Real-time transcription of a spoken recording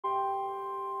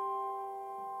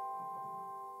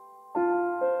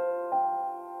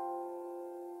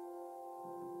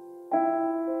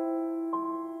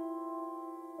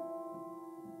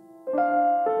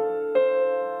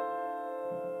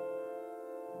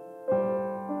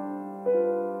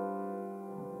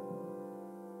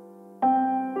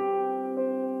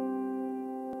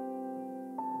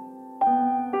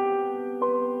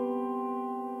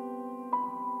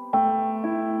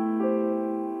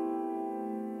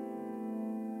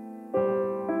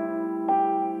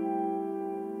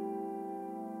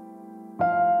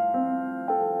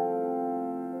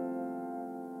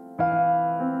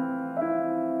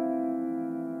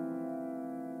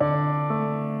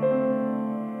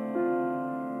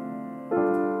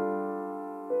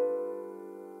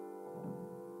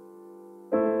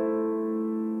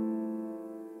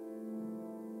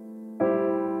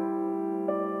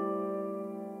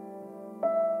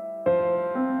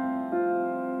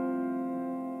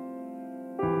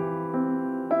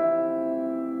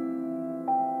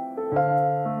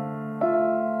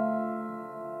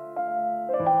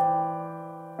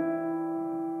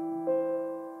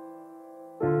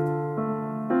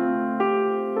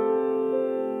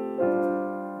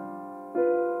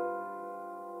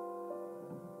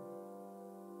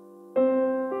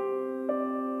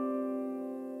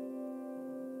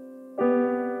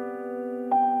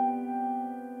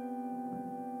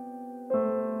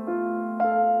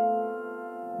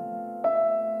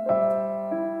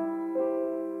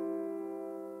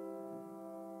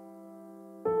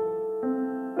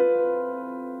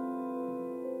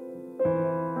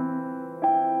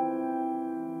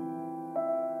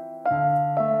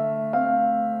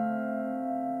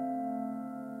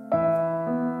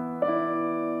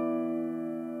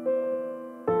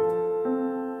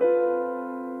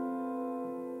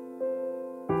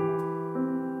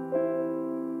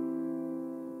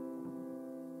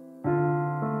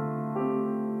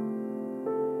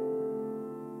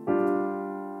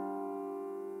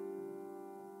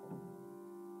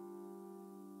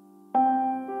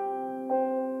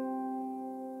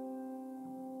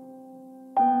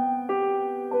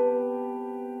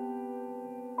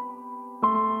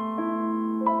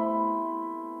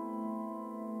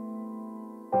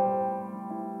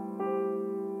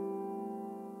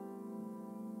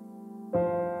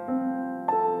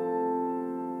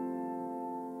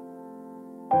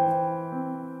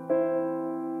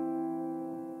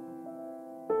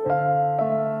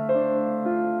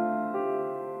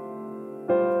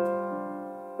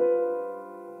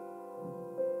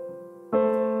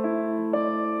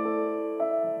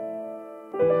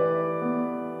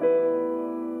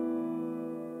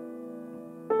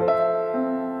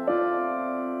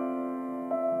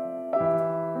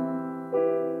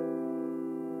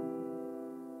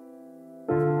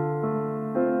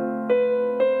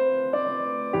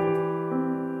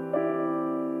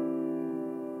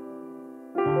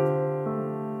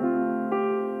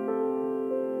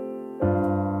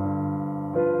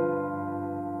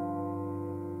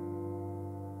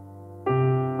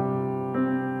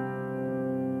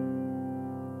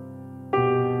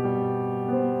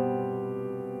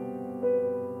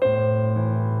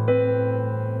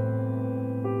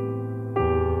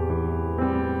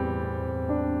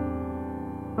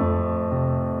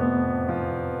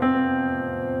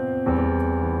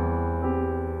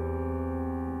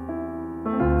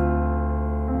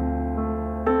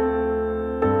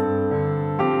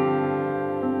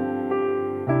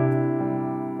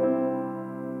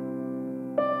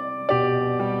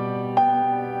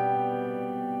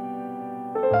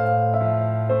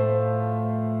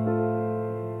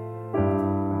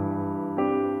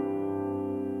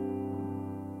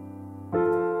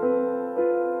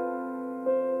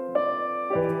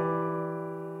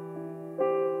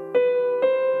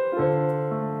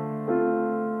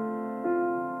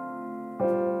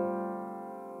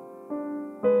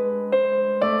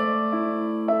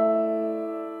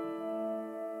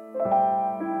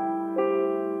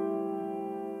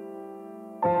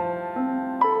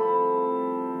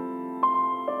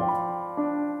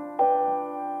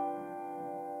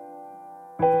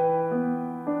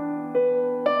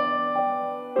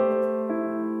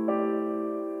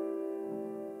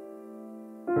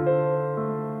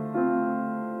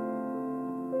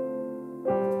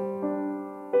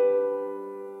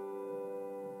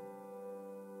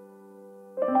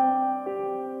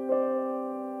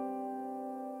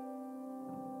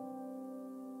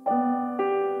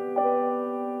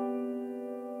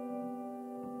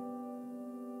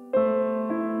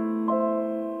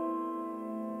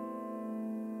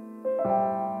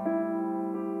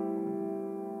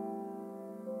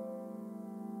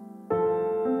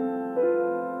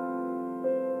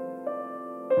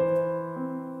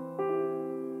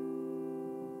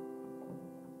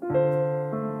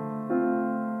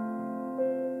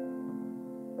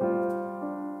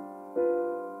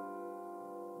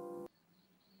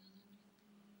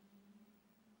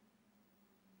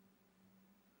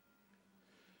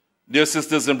Dear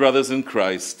sisters and brothers in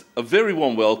Christ, a very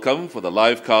warm welcome for the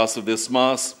live cast of this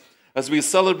Mass as we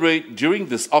celebrate during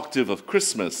this octave of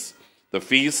Christmas the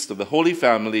feast of the Holy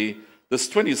Family, this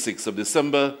 26th of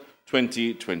December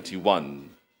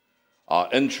 2021. Our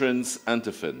entrance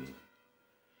antiphon.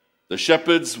 The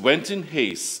shepherds went in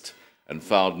haste and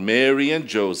found Mary and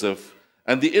Joseph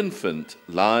and the infant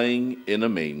lying in a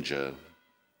manger.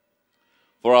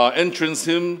 For our entrance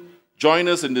hymn, join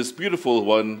us in this beautiful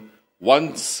one,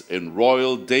 Once in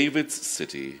Royal David's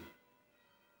City.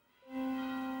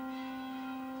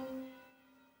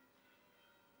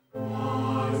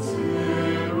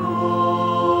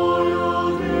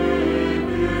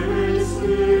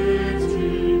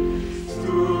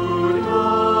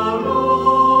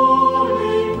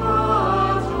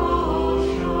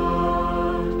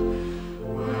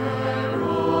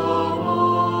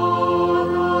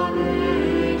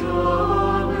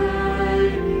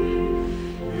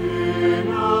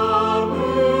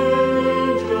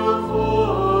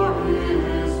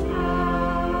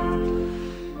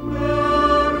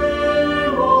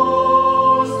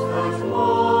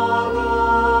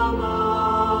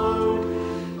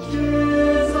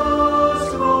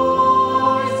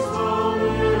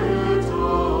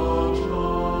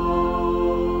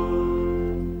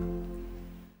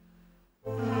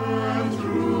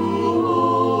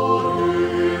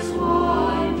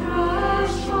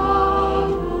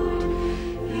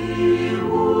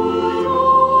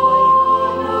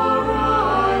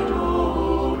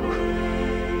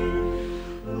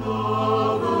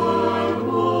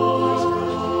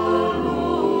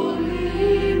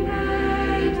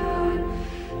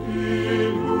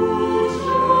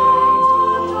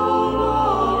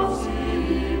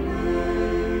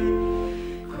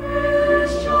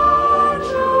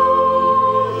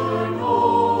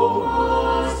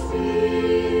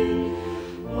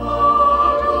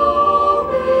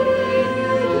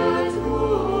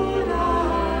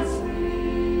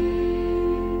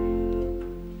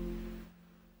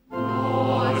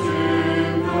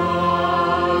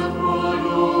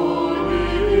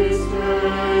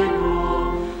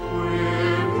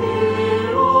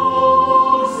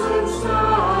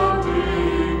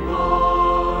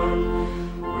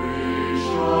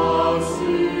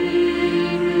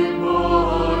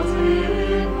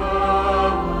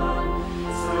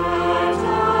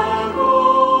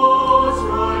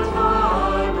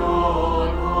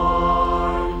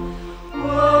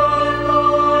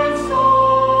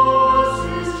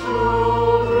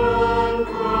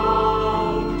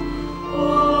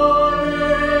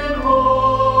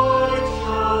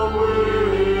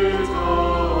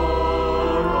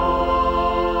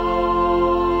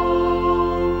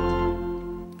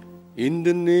 In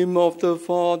the name of the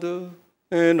Father,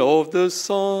 and of the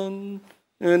Son,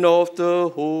 and of the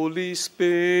Holy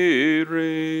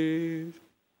Spirit.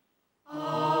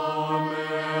 Amen.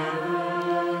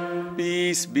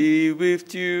 Peace be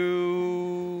with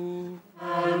you.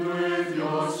 And with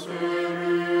your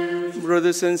spirit.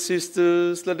 Brothers and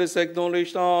sisters, let us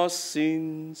acknowledge our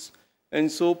sins,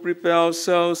 and so prepare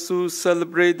ourselves to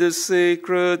celebrate the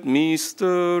sacred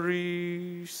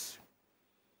mysteries.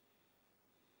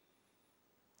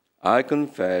 I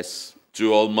confess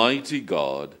to Almighty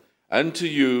God and to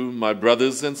you, my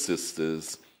brothers and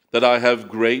sisters, that I have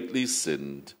greatly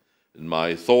sinned in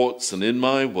my thoughts and in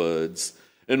my words,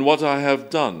 in what I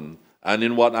have done and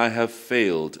in what I have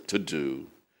failed to do.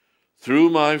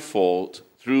 Through my fault,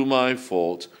 through my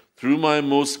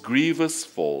most grievous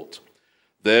fault.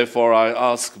 Therefore I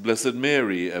ask Blessed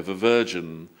Mary, ever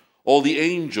Virgin, all the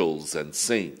angels and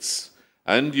saints,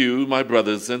 and you, my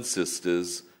brothers and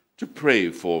sisters, to pray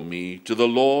for me to the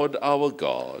Lord our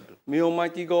God. May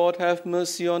Almighty God have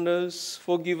mercy on us,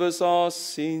 forgive us our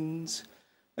sins,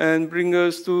 and bring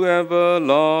us to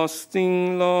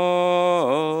everlasting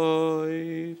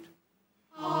life.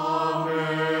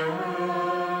 Amen.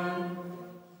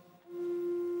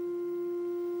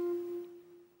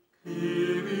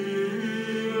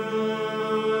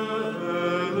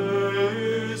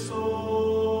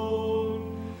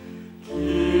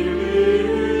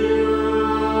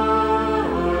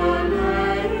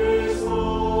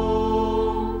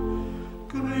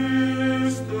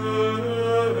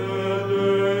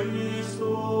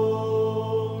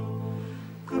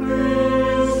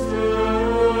 Christe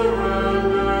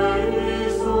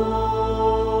eleison.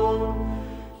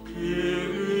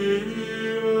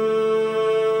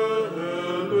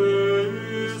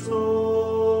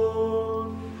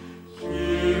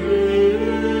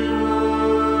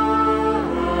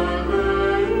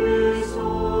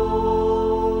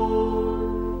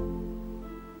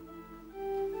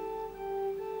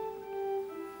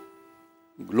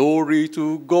 Glory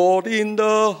to God in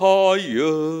the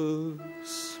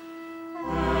highest.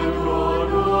 And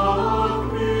on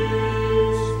earth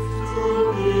peace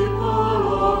to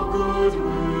people of good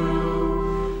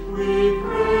will. We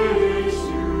praise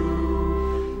you,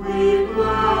 we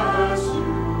bless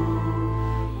you,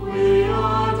 we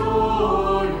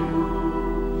adore you,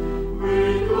 we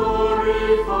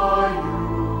glorify you,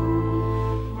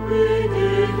 we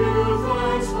give you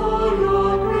thanks for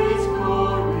your great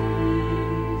glory.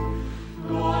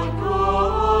 Lord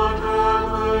God,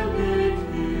 heavenly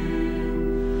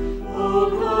King, O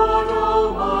God,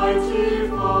 Almighty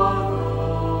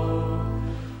Father,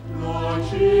 Lord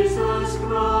Jesus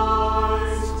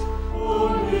Christ,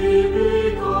 only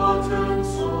begotten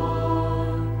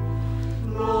Son,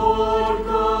 Lord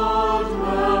God,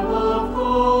 Lamb of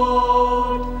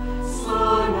God,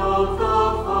 Son of the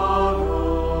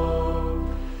Father,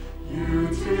 you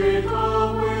take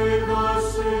away the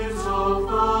sins of the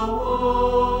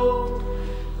world.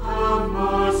 Have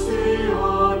mercy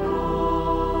on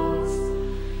us.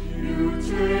 You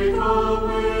take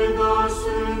away the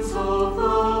sins of the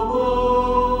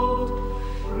world.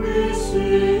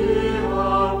 Receive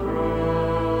our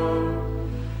prayer.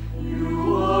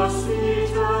 You are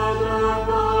seated at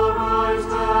the right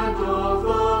hand of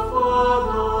the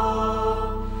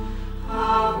Father.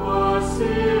 Have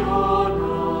mercy on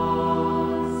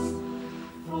us.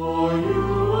 For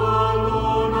you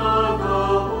alone are the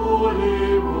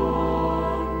Holy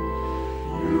One.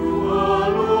 You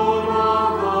alone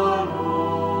are the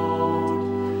Lord.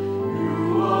 You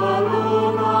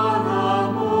alone are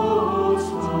the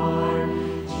Most High,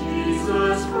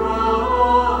 Jesus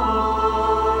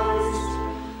Christ,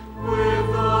 with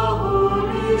the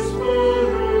Holy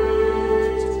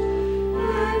Spirit,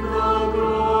 in the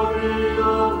glory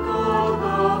of God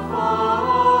the Father.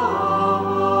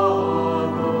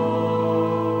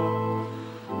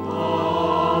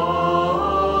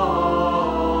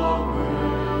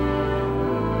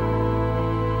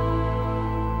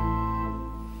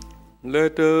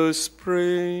 Let us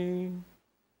pray.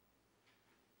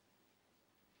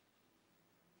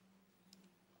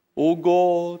 O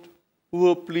God, who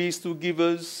are pleased to give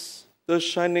us the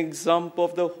shining example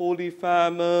of the Holy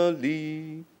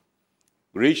Family,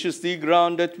 graciously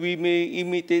grant that we may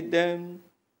imitate them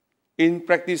in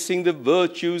practicing the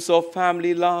virtues of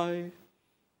family life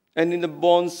and in the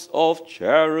bonds of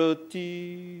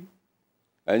charity,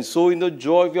 and so in the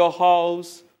joy of your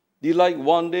house delight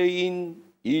one day in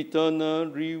eternal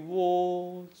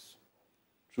rewards.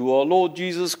 Through our Lord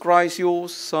Jesus Christ, your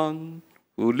Son,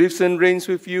 who lives and reigns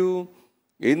with you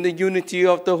in the unity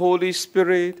of the Holy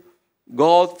Spirit,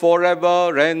 God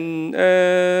forever and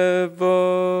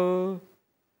ever.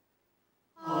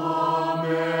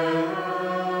 Amen.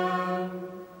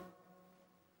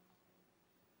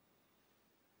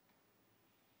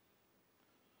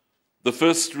 The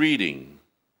first reading,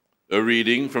 a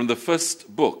reading from the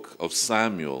first book of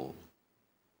Samuel.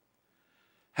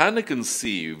 Hannah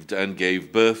conceived and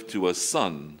gave birth to a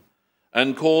son,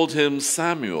 and called him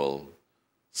Samuel,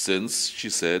 since, she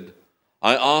said,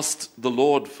 I asked the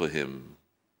Lord for him.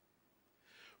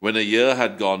 When a year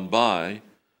had gone by,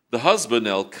 the husband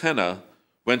Elkanah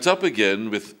went up again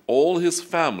with all his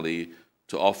family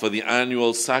to offer the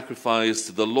annual sacrifice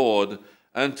to the Lord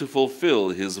and to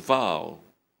fulfill his vow.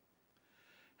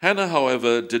 Hannah,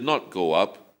 however, did not go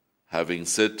up, having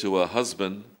said to her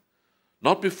husband,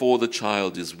 Not before the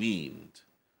child is weaned.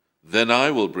 Then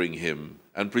I will bring him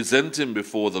and present him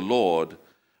before the Lord,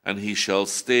 and he shall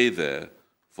stay there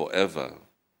forever.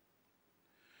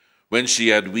 When she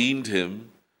had weaned him,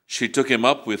 she took him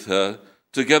up with her,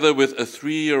 together with a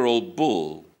 3-year-old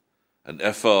bull, an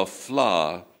ephah of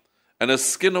flour, and a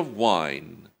skin of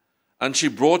wine, and she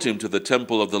brought him to the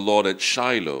temple of the Lord at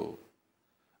Shiloh,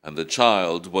 and the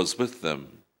child was with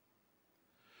them.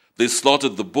 They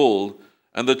slaughtered the bull,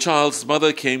 and the child's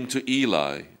mother came to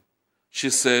Eli. She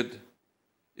said,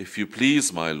 If you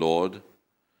please, my Lord,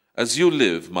 as you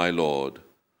live, my Lord,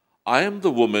 I am the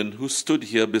woman who stood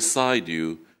here beside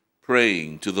you,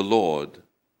 praying to the Lord.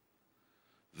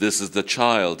 This is the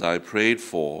child I prayed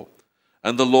for,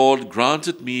 and the Lord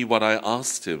granted me what I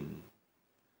asked him.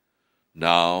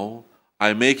 Now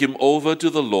I make him over to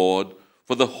the Lord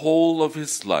for the whole of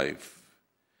his life.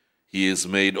 He is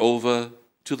made over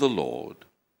to the Lord.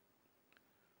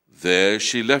 There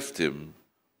she left him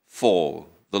for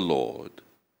the Lord.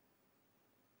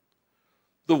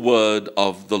 The word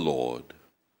of the Lord.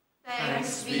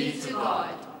 Thanks be to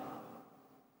God.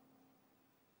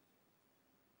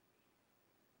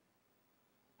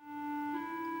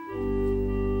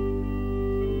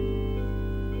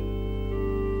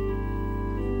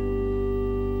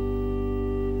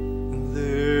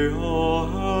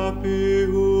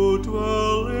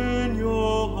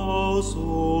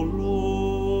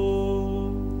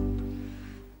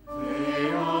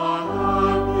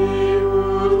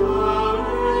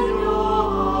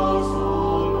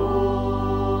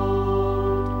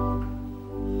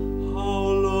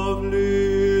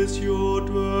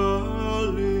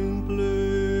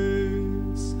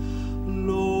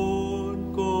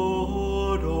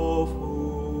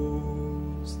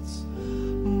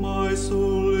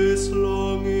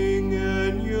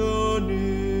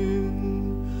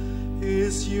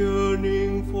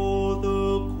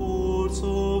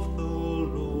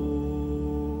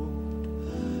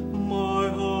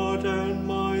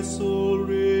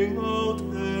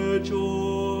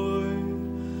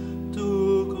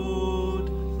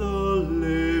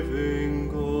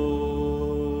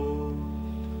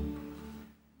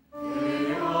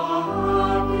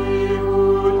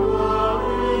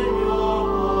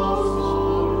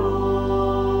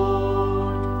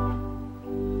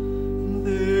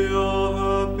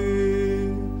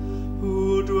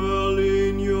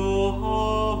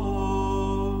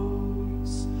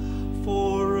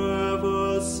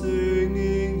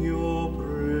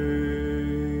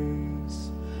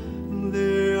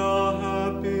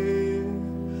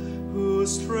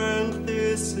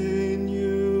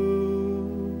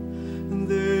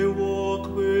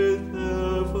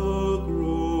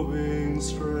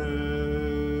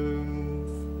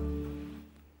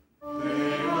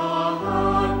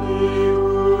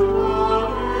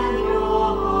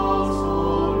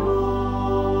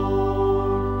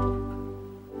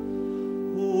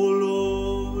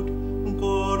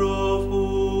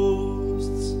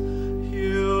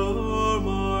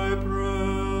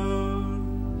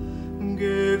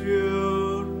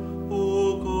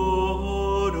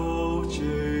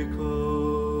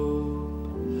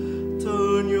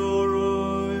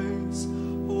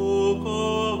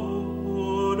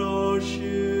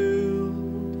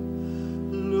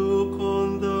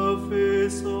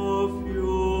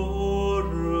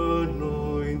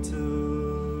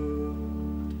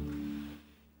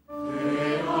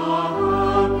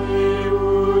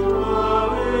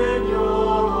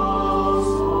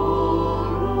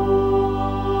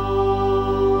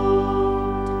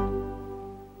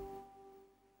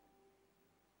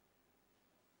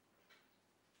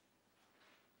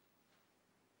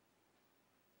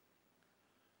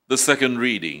 The second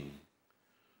reading,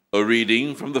 a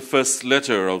reading from the first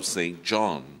letter of St.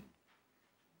 John.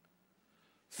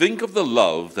 Think of the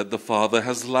love that the Father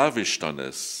has lavished on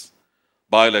us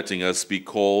by letting us be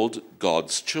called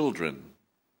God's children.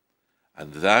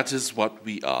 And that is what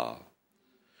we are.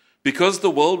 Because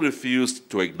the world refused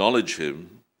to acknowledge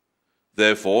him,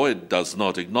 therefore it does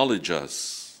not acknowledge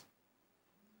us.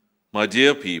 My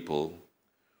dear people,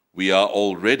 we are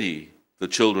already the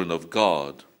children of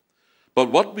God, but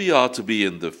what we are to be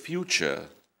in the future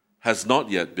has not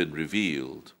yet been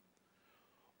revealed.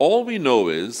 All we know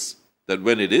is that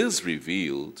when it is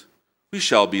revealed, we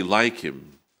shall be like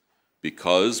him,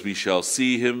 because we shall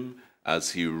see him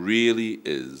as he really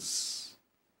is.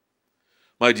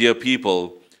 My dear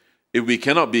people, if we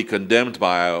cannot be condemned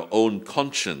by our own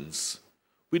conscience,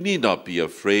 we need not be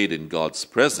afraid in God's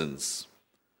presence,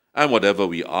 and whatever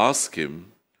we ask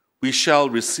him, we shall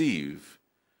receive,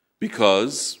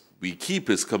 because we keep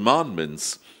his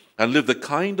commandments and live the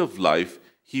kind of life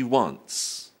he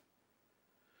wants.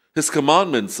 His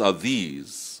commandments are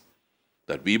these: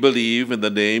 that we believe in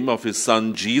the name of his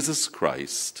Son Jesus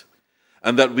Christ,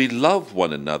 and that we love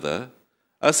one another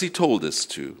as he told us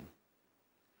to.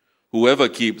 Whoever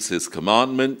keeps his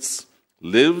commandments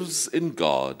lives in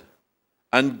God,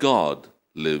 and God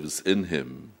lives in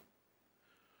him.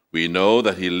 We know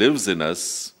that he lives in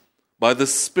us by the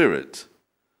Spirit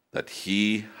that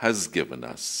he has given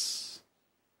us.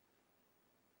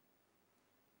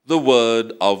 The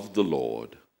word of the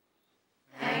Lord.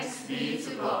 Thanks be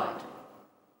to God.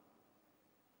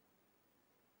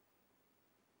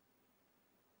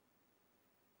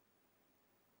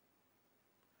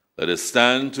 Let us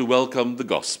stand to welcome the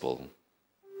gospel.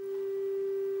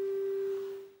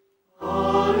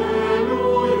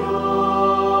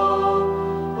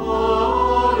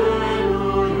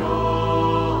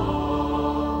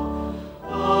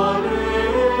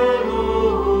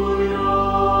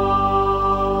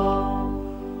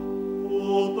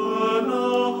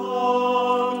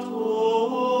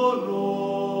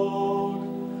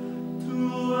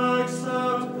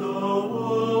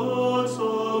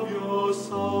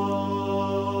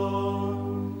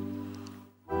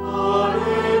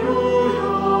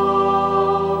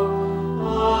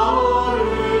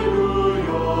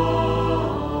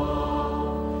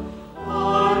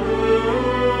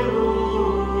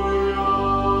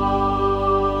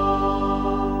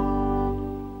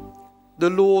 The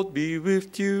Lord be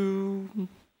with you.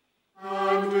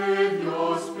 And with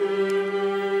your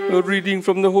spirit. A reading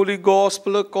from the Holy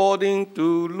Gospel according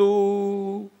to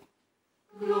Luke.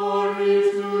 Glory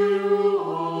to you,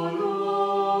 O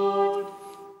Lord.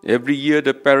 Every year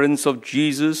the parents of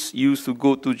Jesus used to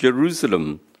go to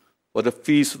Jerusalem for the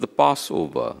feast of the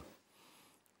Passover.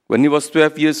 When he was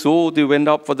 12 years old, they went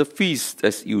up for the feast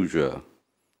as usual.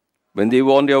 When they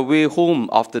were on their way home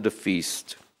after the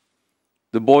feast,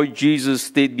 the boy Jesus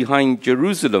stayed behind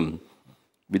Jerusalem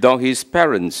without his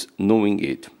parents knowing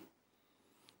it.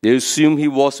 They assumed he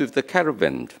was with the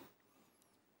caravan,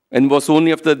 and it was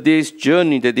only after a day's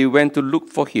journey that they went to look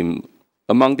for him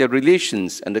among their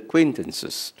relations and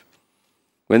acquaintances.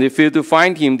 When they failed to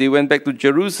find him, they went back to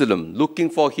Jerusalem, looking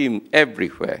for him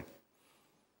everywhere.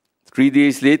 3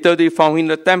 days later, they found him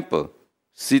in the temple,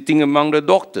 sitting among the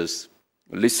doctors,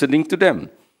 listening to them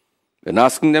and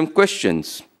asking them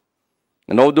questions.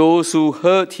 And all those who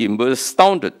heard him were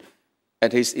astounded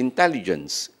at his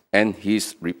intelligence and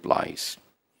his replies.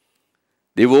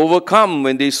 They were overcome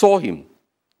when they saw him.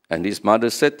 And his mother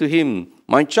said to him,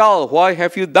 "My child, why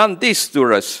have you done this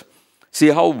to us? See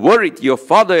how worried your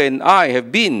father and I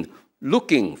have been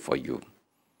looking for you."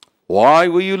 "Why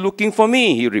were you looking for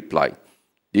me?" he replied.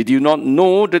 "Did you not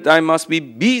know that I must be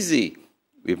busy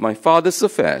with my father's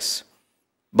affairs?"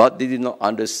 But they did not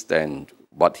understand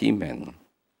what he meant.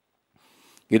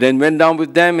 He then went down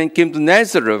with them and came to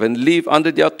Nazareth and lived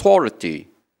under their authority.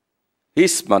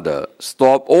 His mother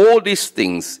stored all these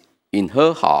things in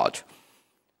her heart.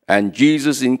 And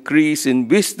Jesus increased in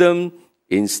wisdom,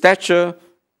 in stature,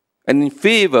 and in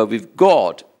favor with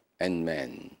God and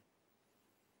men.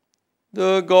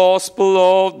 The Gospel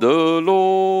of the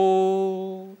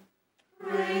Lord.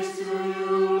 Praise to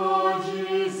you, Lord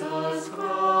Jesus Christ.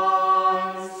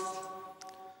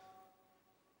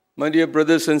 My dear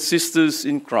brothers and sisters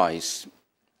in Christ,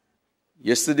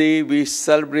 yesterday we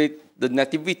celebrate the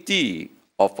Nativity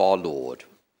of our Lord.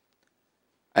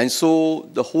 And so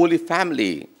the Holy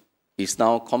Family is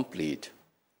now complete.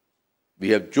 We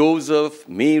have Joseph,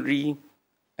 Mary,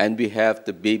 and we have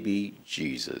the baby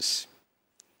Jesus.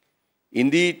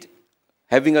 Indeed,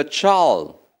 having a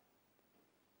child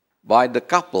by the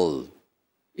couple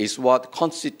is what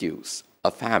constitutes a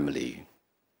family.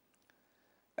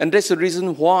 And that's the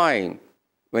reason why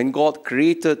when God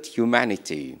created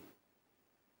humanity,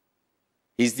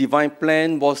 His divine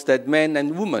plan was that man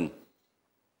and woman,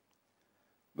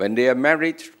 when they are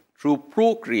married through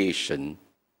procreation,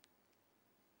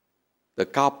 the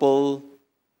couple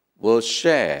will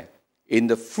share in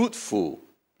the fruitful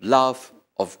love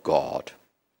of God.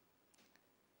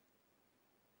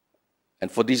 And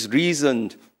for this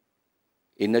reason,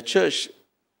 in the church,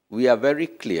 we are very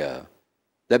clear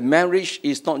that marriage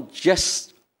is not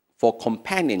just for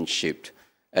companionship,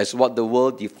 as what the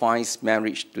world defines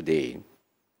marriage today.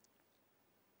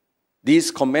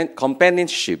 This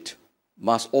companionship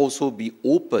must also be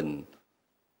open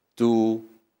to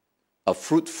a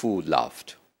fruitful love,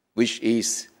 which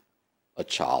is a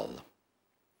child.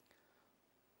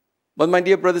 But my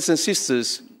dear brothers and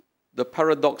sisters, the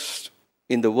paradox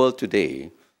in the world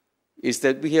today is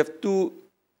that we have two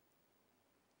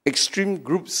extreme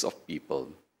groups of people.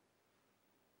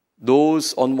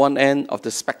 Those on one end of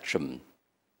the spectrum,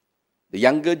 the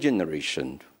younger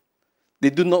generation,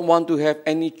 they do not want to have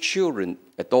any children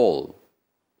at all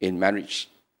in marriage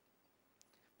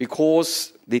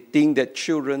because they think that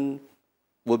children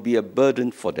will be a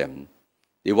burden for them.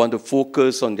 They want to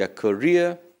focus on their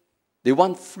career. They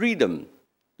want freedom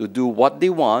to do what they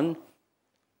want.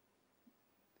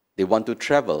 They want to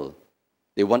travel.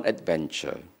 They want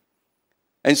adventure.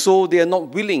 And so they are not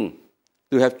willing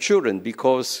to have children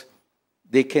because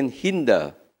they can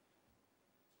hinder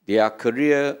their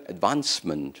career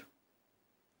advancement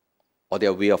or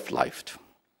their way of life.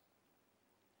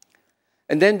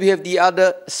 And then we have the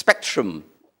other spectrum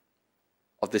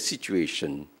of the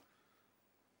situation.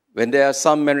 When there are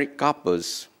some married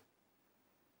couples,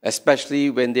 especially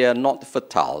when they are not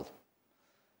fertile,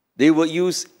 they will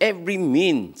use every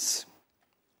means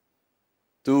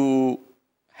to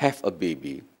have a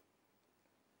baby,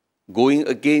 going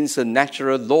against the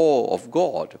natural law of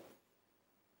God,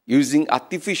 using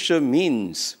artificial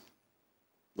means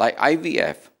like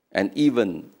IVF and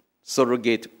even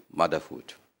surrogate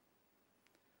motherhood.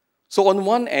 So on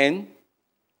one end,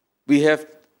 we have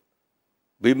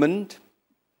women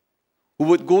who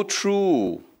would go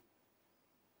through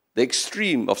the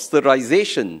extreme of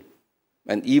sterilization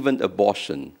and even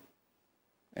abortion.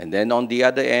 And then on the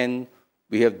other end,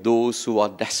 we have those who are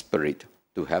desperate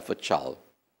to have a child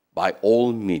by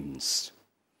all means.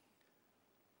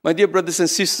 My dear brothers and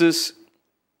sisters,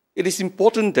 it is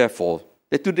important, therefore,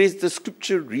 that today's the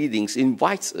scripture readings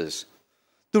invites us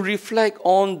to reflect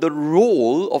on the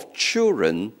role of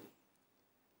children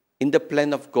in the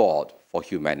plan of God for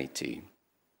humanity.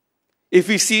 If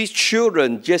we see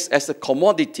children just as a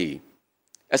commodity,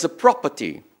 as a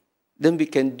property, then we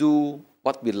can do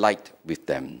what we like with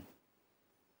them.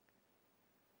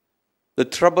 The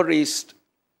trouble is,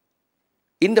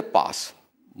 in the past,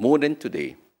 more than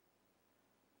today,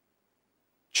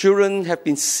 children have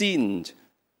been seen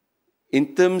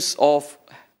in terms of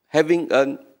having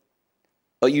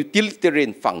a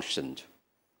utilitarian function.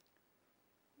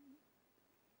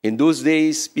 In those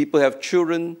days, people have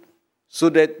children so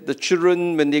that the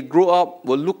children, when they grow up,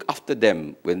 will look after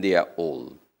them when they are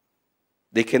old.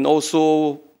 They can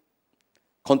also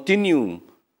continue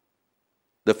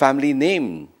the family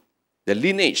name, the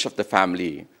lineage of the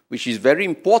family, which is very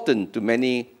important to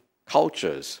many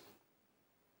cultures.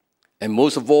 And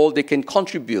most of all, they can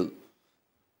contribute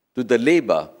to the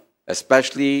labor,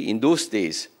 especially in those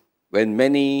days when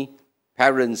many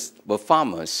parents were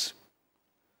farmers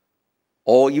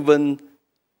or even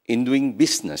in doing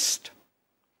business.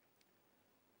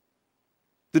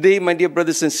 Today, my dear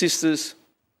brothers and sisters,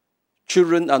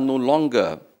 children are no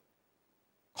longer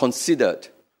considered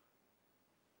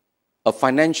a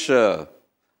financial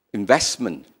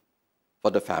investment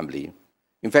for the family.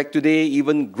 In fact, today,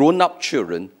 even grown-up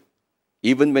children,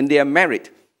 even when they are married,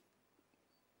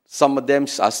 some of them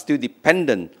are still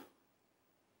dependent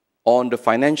on the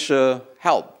financial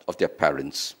help of their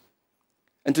parents.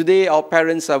 And today, our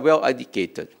parents are well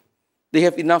educated. They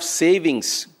have enough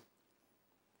savings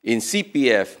in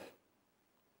CPF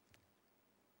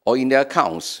or in their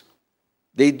accounts.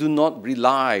 They do not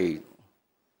rely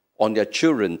on their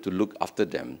children to look after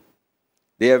them.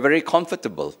 They are very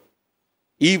comfortable,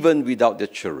 even without their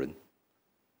children.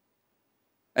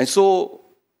 And so,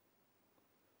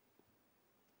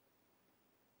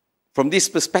 from this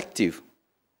perspective,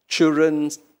 children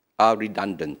are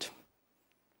redundant.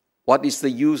 What is the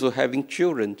use of having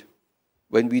children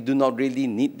when we do not really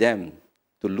need them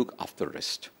to look after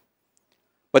us?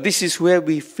 But this is where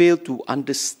we fail to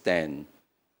understand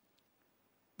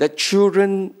that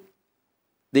children,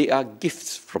 they are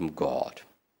gifts from God.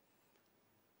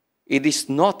 It is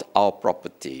not our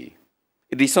property.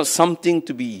 It is not something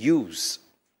to be used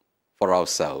for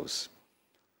ourselves.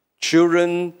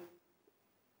 Children,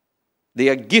 they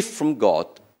are a gift from God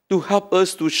to help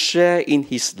us to share in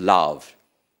His love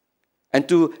and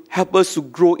to help us to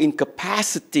grow in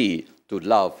capacity to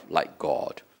love like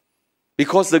God.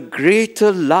 Because the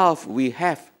greater love we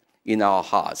have in our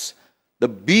hearts, the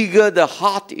bigger the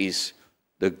heart is,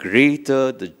 the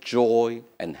greater the joy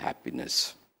and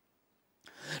happiness.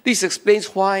 This explains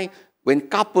why when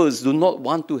couples do not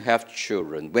want to have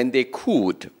children, when they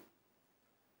could,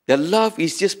 their love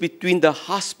is just between the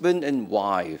husband and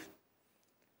wife.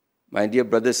 My dear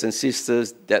brothers and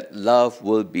sisters, that love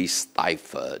will be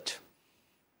stifled.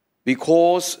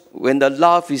 Because when the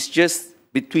love is just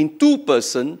between two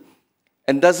persons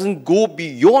and doesn't go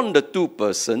beyond the two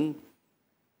persons,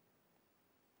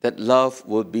 that love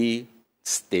will be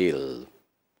stale.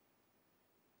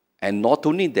 And not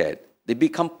only that, they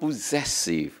become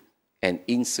possessive and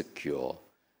insecure.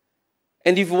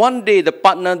 And if one day the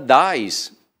partner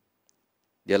dies,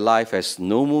 their life has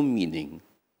no more meaning,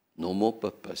 no more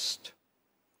purpose.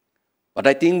 But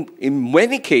I think in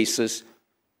many cases,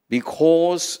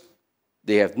 because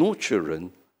they have no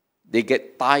children, they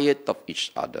get tired of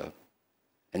each other.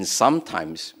 And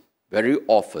sometimes, very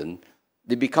often,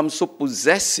 they become so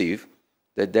possessive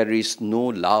that there is no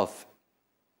love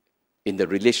in the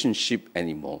relationship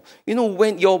anymore. You know,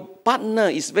 when your partner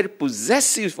is very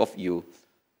possessive of you,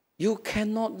 you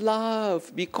cannot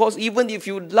love. Because even if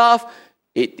you love,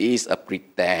 it is a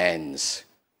pretense.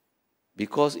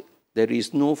 Because there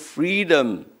is no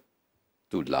freedom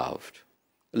to love.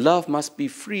 Love must be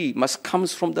free, must come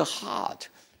from the heart.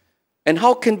 And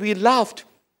how can we love?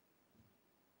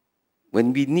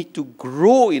 When we need to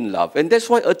grow in love. And that's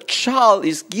why a child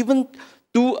is given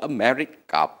to a married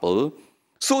couple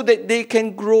so that they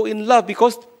can grow in love.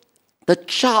 Because the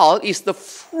child is the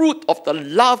fruit of the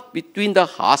love between the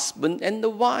husband and the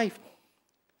wife.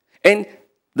 And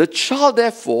the child,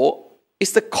 therefore,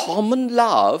 is the common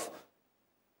love,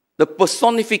 the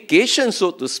personification,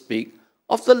 so to speak,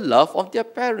 of the love of their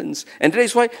parents. And that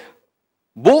is why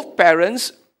both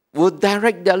parents will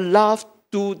direct their love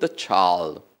to the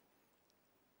child.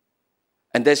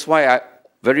 And that's why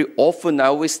very often I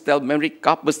always tell married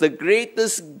couples, the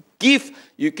greatest gift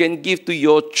you can give to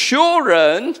your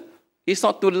children is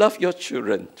not to love your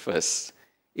children first.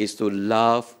 It's to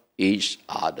love each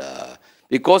other.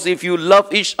 Because if you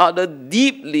love each other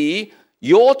deeply,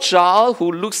 your child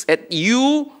who looks at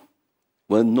you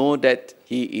will know that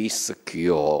he is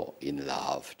secure in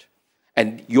love.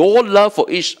 And your love for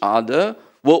each other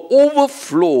will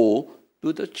overflow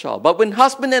to the child. But when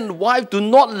husband and wife do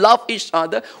not love each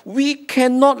other, we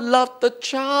cannot love the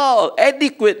child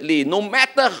adequately. No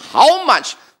matter how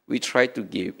much we try to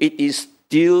give, it is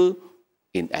still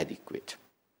inadequate.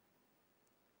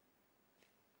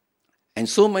 And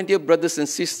so, my dear brothers and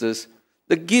sisters,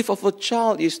 the gift of a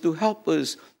child is to help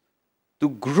us to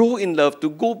grow in love, to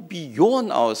go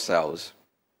beyond ourselves.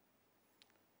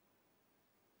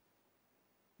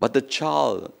 But the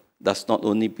child does not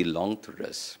only belong to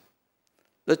us.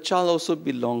 The child also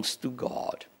belongs to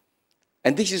God.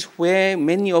 And this is where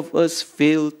many of us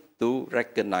fail to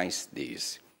recognize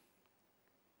this.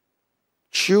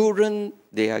 Children,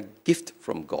 they are a gift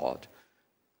from God.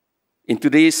 In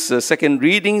today's second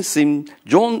reading, St.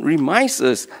 John reminds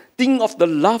us, think of the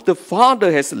love the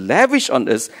Father has lavished on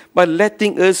us by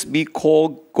letting us be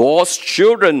called God's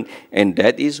children. And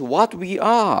that is what we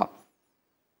are.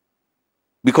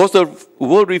 Because the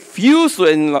world refuses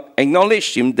to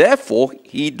acknowledge Him, therefore,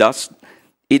 it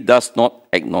does not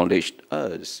acknowledge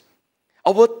us.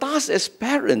 Our task as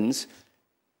parents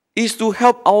is to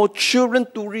help our children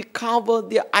to recover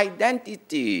their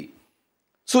identity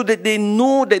so that they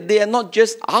know that they are not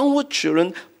just our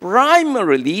children,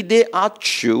 primarily they are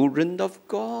children of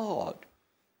God.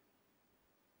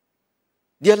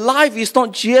 Their life is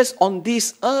not just on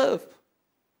this earth.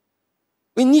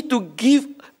 We need to give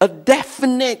a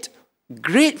definite,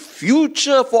 great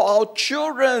future for our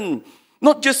children.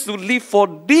 Not just to live for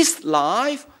this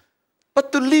life,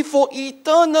 but to live for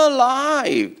eternal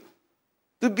life.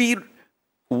 To be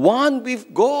one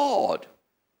with God.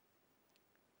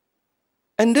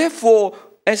 And therefore,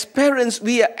 as parents,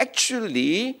 we are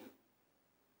actually,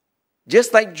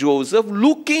 just like Joseph,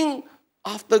 looking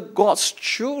after God's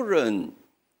children.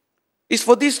 It's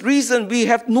for this reason we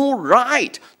have no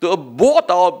right to abort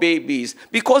our babies,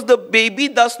 because the baby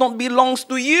does not belong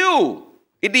to you.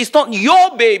 It is not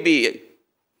your baby.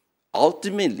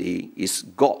 Ultimately, it's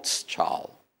God's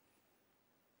child.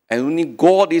 And only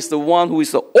God is the one who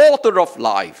is the author of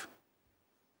life.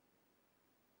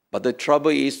 But the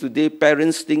trouble is today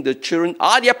parents think the children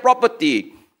are their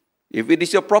property. If it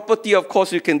is your property, of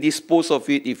course, you can dispose of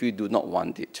it if you do not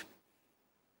want it.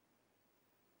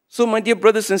 So, my dear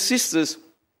brothers and sisters,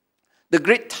 the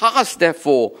great task,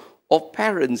 therefore, of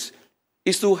parents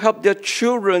is to help their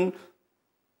children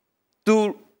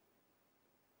to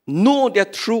know their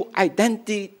true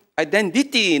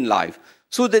identity in life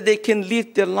so that they can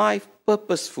live their life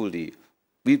purposefully,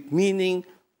 with meaning,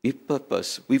 with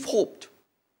purpose, with hope.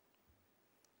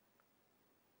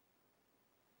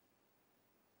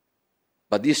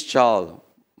 But this child,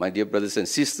 my dear brothers and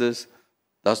sisters,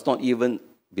 does not even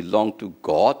belong to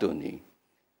God only.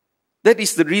 That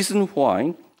is the reason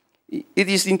why it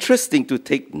is interesting to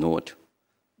take note.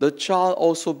 The child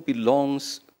also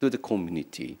belongs to the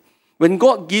community. When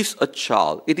God gives a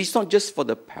child, it is not just for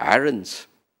the parents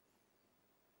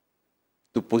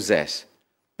to possess.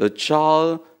 The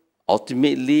child,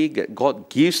 ultimately, that God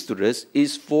gives to us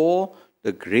is for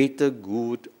the greater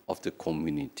good of the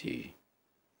community.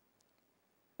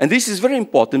 And this is very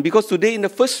important because today in the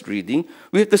first reading,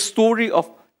 we have the story of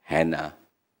Hannah.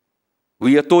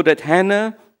 We are told that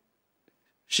Hannah,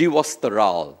 she was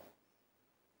sterile.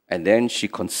 And then she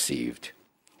conceived.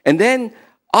 And then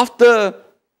after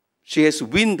she has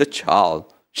weaned the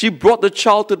child, she brought the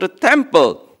child to the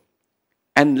temple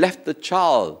and left the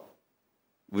child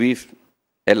with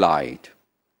Eli.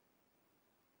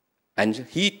 And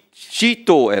she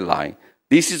told Eli,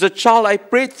 "This is a child I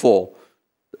prayed for,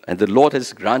 and the Lord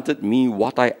has granted me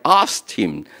what I asked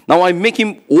him. Now I make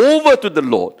him over to the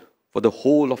Lord for the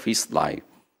whole of his life."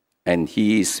 And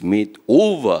he is made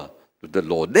over to the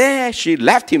Lord. There she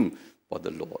left him for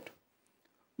the Lord.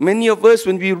 Many of us,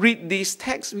 when we read these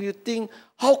texts, we think,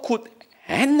 how could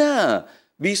Hannah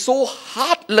be so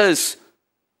heartless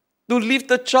to leave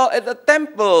the child at the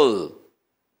temple?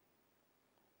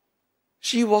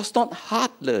 She was not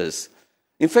heartless.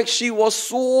 In fact, she was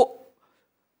so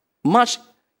much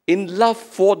in love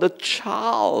for the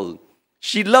child.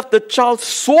 She loved the child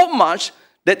so much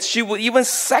that she would even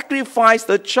sacrifice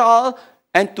the child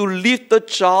and to leave the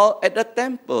child at the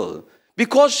temple.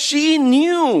 Because she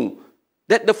knew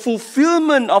that the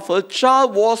fulfillment of her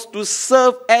child was to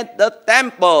serve at the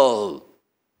temple.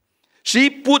 She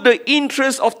put the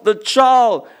interest of the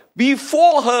child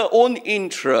before her own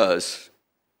interest.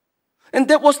 And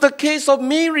that was the case of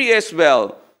Mary as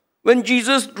well. When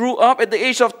Jesus grew up at the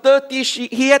age of 30,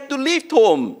 he had to leave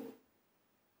home.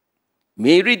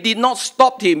 Mary did not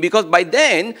stop him because by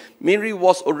then, Mary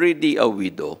was already a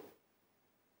widow.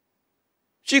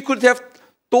 She could have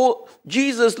told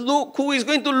Jesus, "Look, who is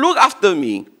going to look after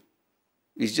me?"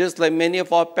 It's just like many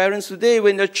of our parents today,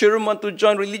 when their children want to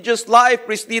join religious life,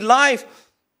 priestly life,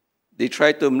 they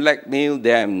try to blackmail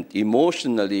them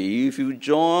emotionally. "If you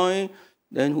join,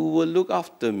 then who will look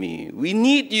after me? We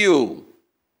need you."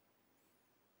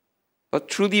 But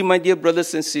truly, my dear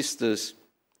brothers and sisters,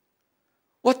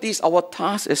 what is our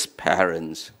task as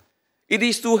parents? It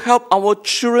is to help our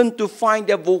children to find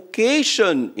their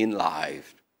vocation in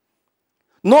life.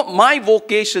 Not my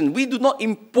vocation. We do not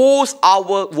impose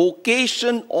our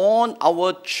vocation on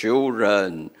our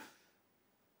children.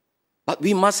 But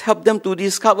we must help them to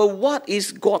discover what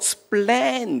is God's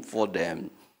plan for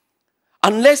them.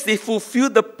 Unless they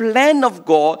fulfill the plan of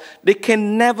God, they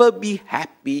can never be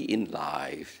happy in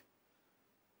life.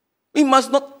 We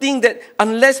must not think that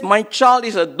unless my child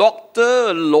is a doctor,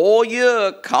 a lawyer,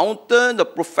 accountant, a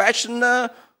professional,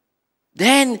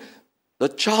 then the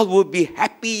child will be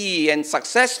happy and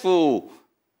successful.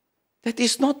 That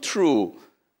is not true.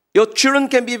 Your children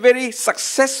can be very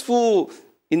successful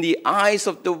in the eyes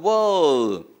of the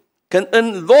world, can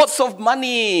earn lots of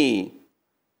money,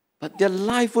 but their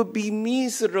life will be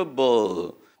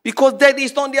miserable because that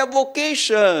is not their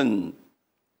vocation.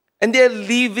 And they're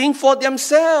living for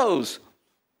themselves.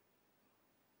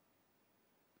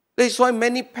 That's why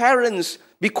many parents,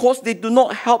 because they do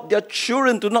not help their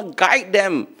children, do not guide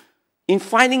them in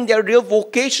finding their real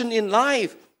vocation in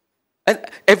life. And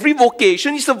every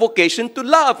vocation is a vocation to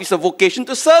love, it's a vocation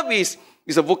to service,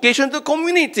 it's a vocation to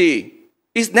community.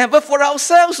 It's never for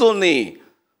ourselves only.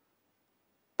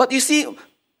 But you see,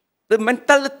 the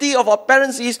mentality of our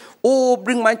parents is, "Oh,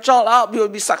 bring my child up, he will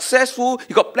be successful,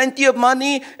 he got plenty of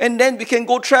money, and then we can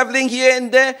go traveling here and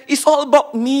there." It's all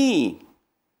about me,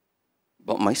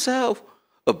 about myself,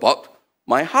 about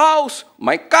my house,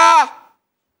 my car.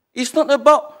 It's not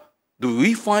about, do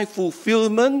we find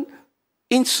fulfillment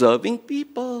in serving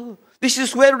people? This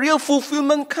is where real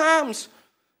fulfillment comes.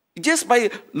 Just by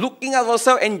looking at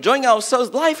ourselves, enjoying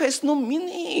ourselves, life has no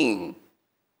meaning.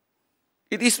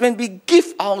 It is when we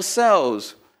give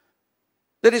ourselves.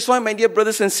 That is why, my dear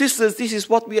brothers and sisters, this is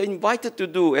what we are invited to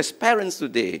do as parents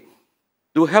today.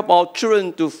 To help our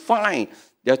children to find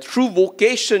their true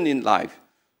vocation in life,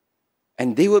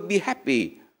 and they will be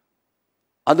happy.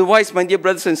 Otherwise, my dear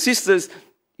brothers and sisters,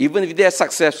 even if they are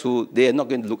successful, they are not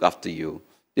going to look after you.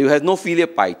 They will have no filial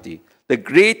piety. The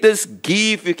greatest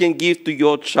gift you can give to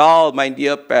your child, my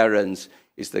dear parents,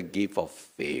 is the gift of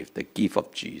faith, the gift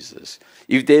of Jesus.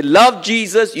 If they love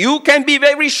Jesus, you can be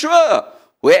very sure,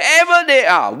 wherever they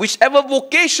are, whichever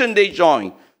vocation they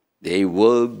join, they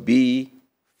will be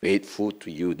faithful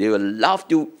to you. They will love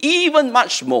you even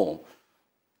much more.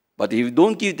 But if you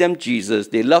don't give them Jesus,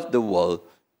 they love the world,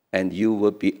 and you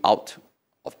will be out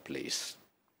of place.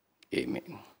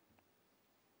 Amen.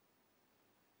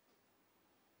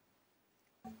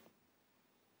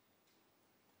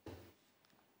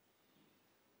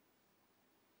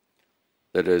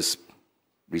 Let us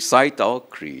recite our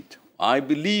creed. I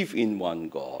believe in one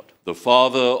God, the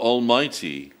Father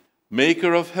Almighty,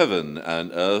 maker of heaven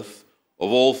and earth, of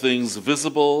all things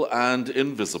visible and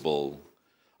invisible.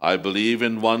 I believe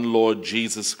in one Lord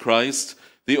Jesus Christ,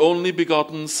 the only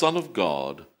begotten Son of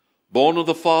God, born of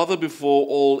the Father before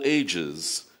all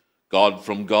ages, God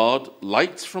from God,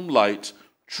 light from light,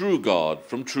 true God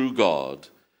from true God,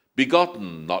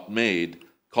 begotten, not made,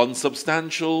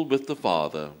 consubstantial with the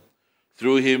Father.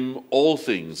 Through him all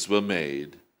things were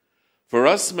made. For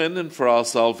us men and for our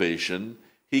salvation,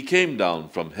 he came down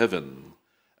from heaven,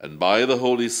 and by the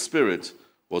Holy Spirit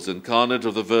was incarnate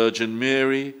of the Virgin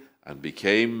Mary and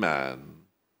became man.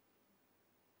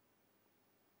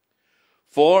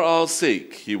 For our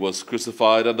sake he was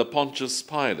crucified under Pontius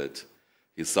Pilate.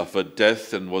 He suffered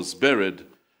death and was buried,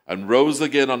 and rose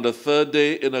again on the third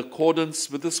day in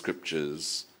accordance with the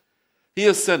Scriptures. He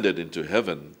ascended into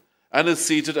heaven, and is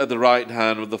seated at the right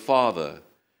hand of the Father.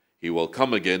 He will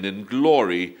come again in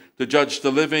glory to judge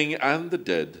the living and the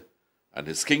dead, and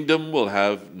his kingdom will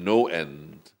have no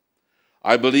end.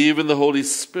 I believe in the Holy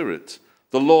Spirit,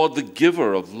 the Lord, the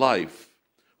giver of life,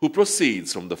 who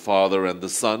proceeds from the Father and the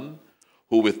Son,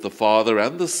 who with the Father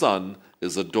and the Son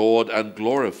is adored and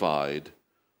glorified,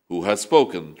 who has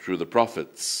spoken through the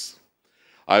prophets.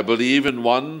 I believe in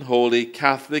one holy,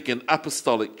 Catholic, and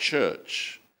Apostolic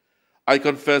Church. I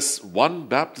confess one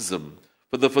baptism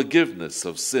for the forgiveness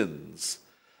of sins,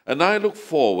 and I look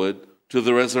forward to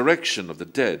the resurrection of the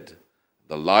dead,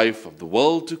 the life of the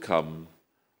world to come.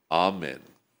 Amen.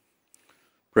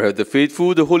 Prayer of the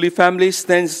faithful, the Holy Family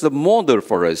stands as a model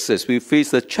for us as we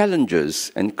face the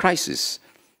challenges and crises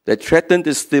that threaten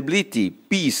the stability,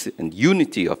 peace, and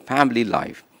unity of family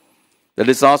life. Let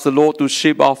us ask the Lord to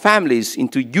shape our families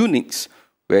into units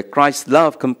where Christ's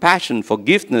love, compassion,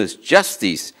 forgiveness,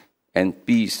 justice, and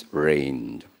peace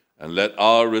reigned. And let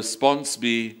our response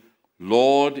be,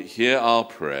 Lord, hear our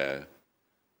prayer.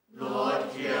 Lord,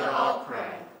 hear our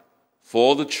prayer.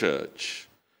 For the Church,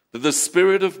 that the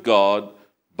Spirit of God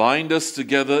bind us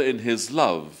together in his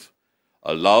love,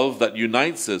 a love that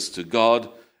unites us to God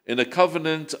in a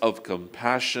covenant of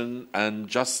compassion and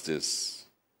justice.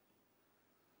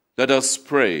 Let us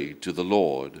pray to the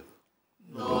Lord.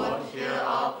 Lord, hear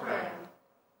our prayer.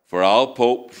 For our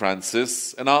Pope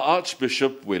Francis and our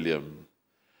Archbishop William,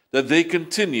 that they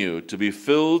continue to be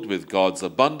filled with God's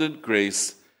abundant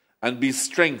grace and be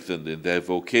strengthened in their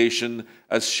vocation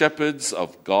as shepherds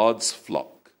of God's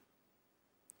flock.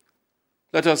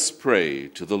 Let us pray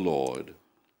to the Lord.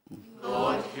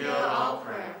 Lord, hear our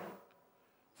prayer.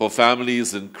 For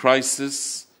families in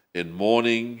crisis, in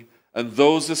mourning, and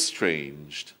those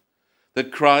estranged,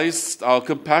 that Christ, our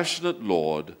compassionate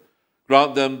Lord,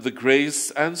 grant them the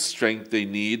grace and strength they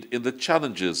need in the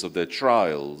challenges of their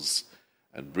trials,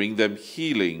 and bring them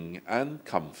healing and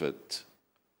comfort.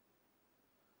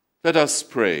 Let us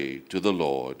pray to the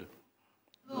Lord.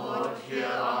 Lord, hear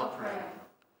our prayer.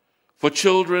 For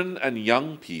children and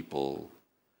young people,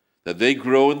 that they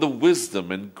grow in the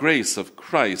wisdom and grace of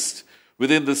Christ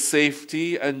within the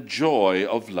safety and joy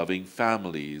of loving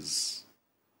families.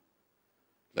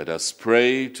 Let us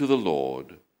pray to the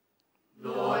Lord.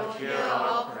 Lord, hear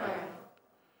our prayer.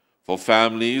 For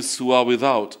families who are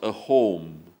without a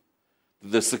home,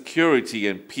 that the security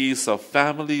and peace of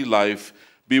family life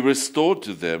be restored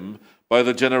to them by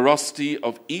the generosity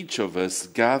of each of us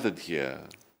gathered here.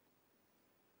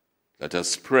 Let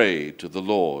us pray to the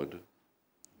Lord.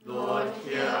 Lord,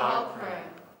 hear our prayer.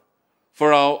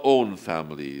 For our own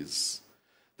families,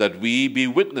 that we be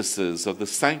witnesses of the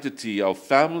sanctity of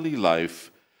family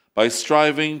life by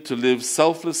striving to live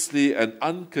selflessly and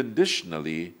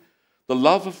unconditionally the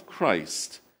love of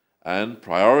Christ and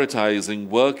prioritizing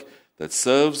work that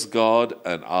serves God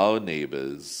and our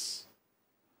neighbors.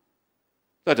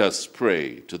 Let us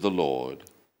pray to the Lord.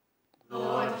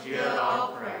 Lord, hear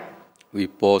our prayer. We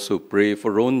pause to pray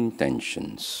for our own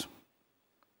intentions.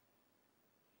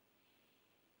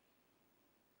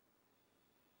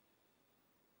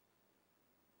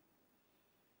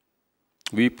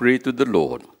 We pray to the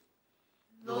Lord.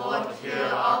 Lord, hear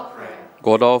our prayer.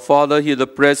 God our Father, hear the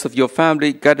prayers of your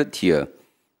family gathered here,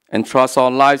 and trust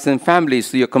our lives and families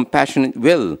to your compassionate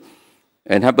will,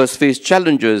 and help us face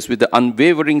challenges with the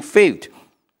unwavering faith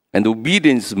and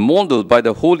obedience modeled by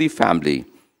the Holy Family.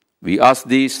 We ask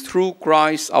this through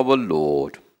Christ our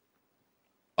Lord.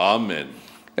 Amen.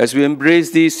 As we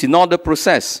embrace the synodal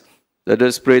process, let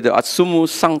us pray the Ad Summus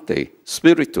Sancte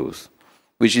Spiritus,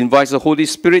 which invites the Holy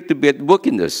Spirit to be at work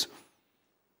in us,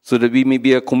 so that we may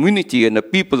be a community and a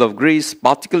people of grace,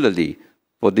 particularly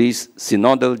for this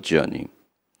synodal journey.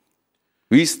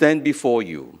 We stand before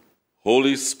you,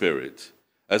 Holy Spirit,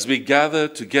 as we gather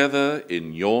together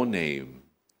in your name.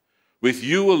 With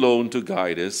you alone to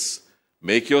guide us,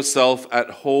 make yourself at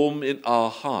home in our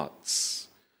hearts.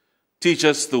 Teach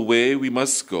us the way we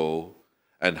must go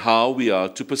and how we are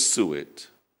to pursue it.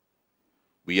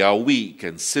 We are weak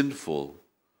and sinful.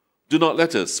 Do not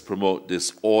let us promote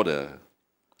disorder.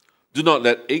 Do not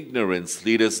let ignorance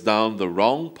lead us down the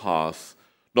wrong path,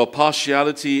 nor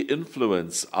partiality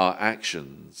influence our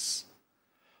actions.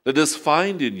 Let us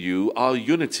find in you our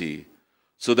unity,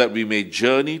 so that we may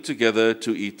journey together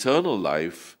to eternal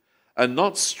life and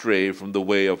not stray from the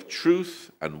way of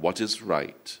truth and what is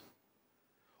right.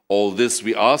 All this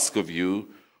we ask of you,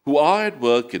 who are at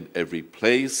work in every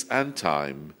place and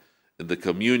time, in the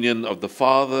communion of the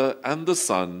Father and the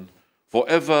Son,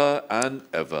 forever and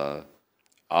ever.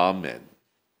 Amen.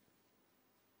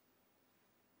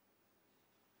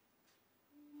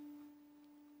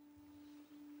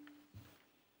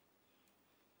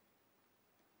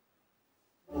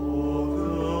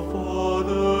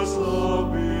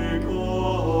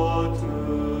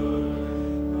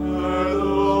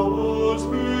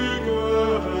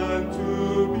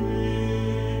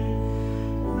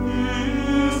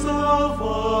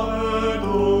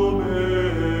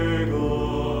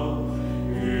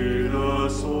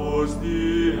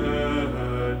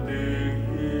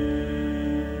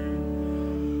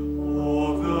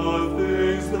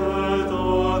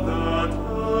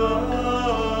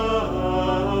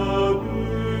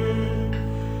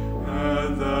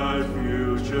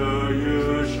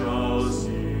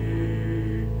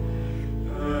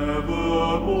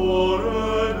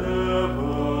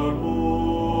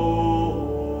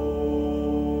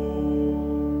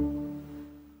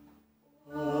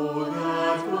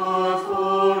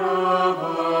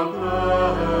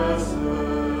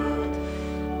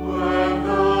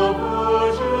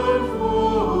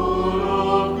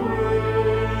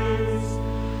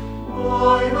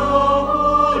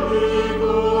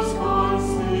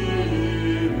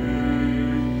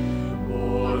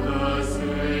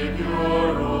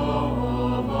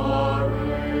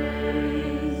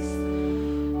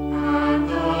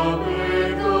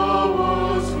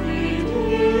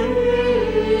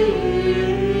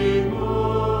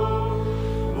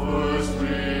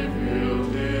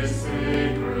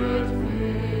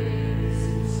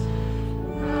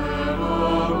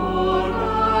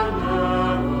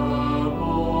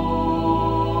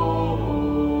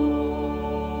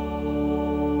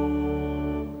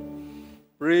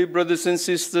 Pray, brothers and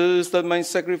sisters, that my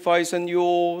sacrifice and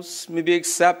yours may be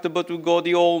acceptable to God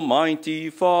the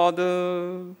Almighty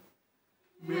Father.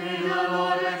 May the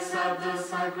Lord accept the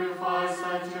sacrifice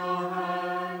at your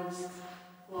hands,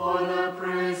 for the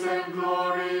praise and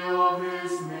glory of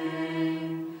his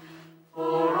name,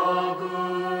 for our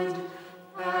good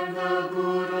and the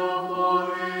good of all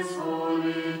his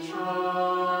holy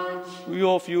church. We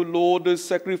offer you, Lord, the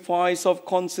sacrifice of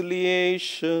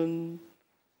conciliation,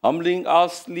 humbling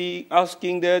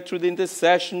asking that through the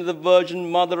intercession of the Virgin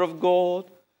Mother of God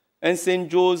and Saint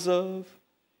Joseph,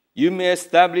 you may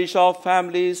establish our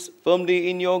families firmly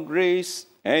in your grace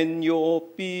and your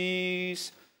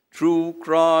peace, through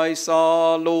Christ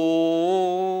our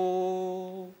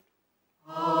Lord.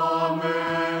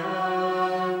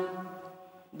 Amen.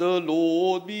 The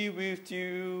Lord be with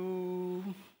you.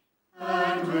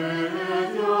 And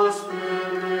with your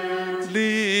spirit,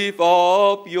 Lift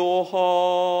up your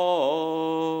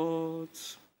hearts.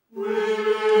 we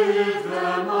lift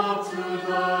them up to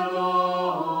the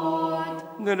Lord.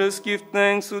 Let us give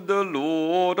thanks to the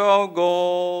Lord our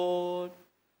God.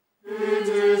 It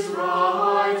is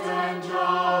right and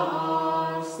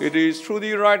just. It is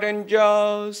truly right and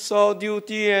just, our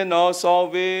duty and our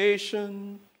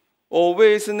salvation,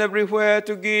 always and everywhere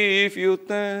to give you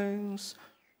thanks,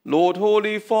 Lord,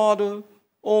 Holy Father,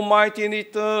 Almighty and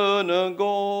eternal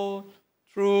God,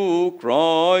 through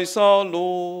Christ our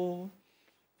Lord.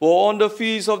 For on the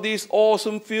feast of this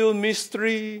awesome filled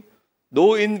mystery,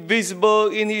 though invisible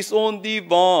in his own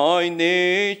divine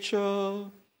nature,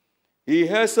 He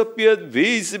has appeared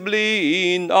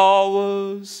visibly in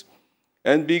ours,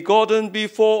 and begotten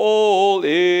before all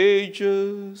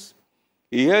ages.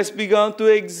 He has begun to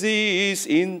exist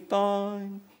in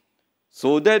time,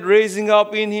 so that raising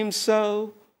up in himself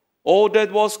all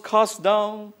that was cast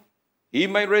down, he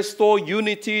might restore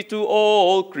unity to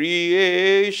all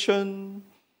creation,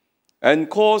 and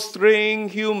cause straying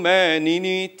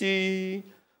humanity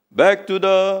back to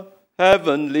the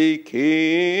heavenly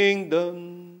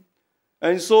kingdom.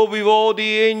 And so with all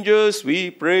the angels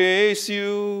we praise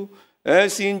you,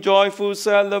 as in joyful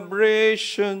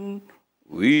celebration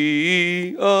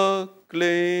we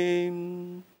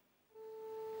acclaim.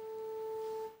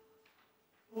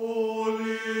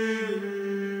 Holy,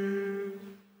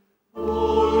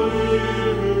 holy,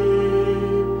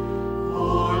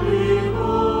 holy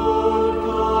Lord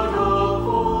God of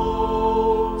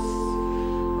hosts,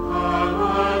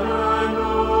 heaven and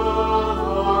earth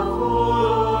are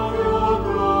full of your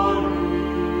glory.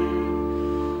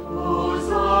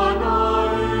 Hosanna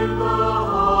in the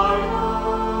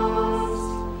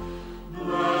highest.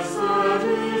 Blessed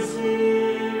is he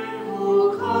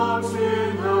who comes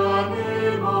in the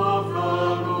name of the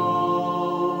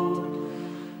Lord.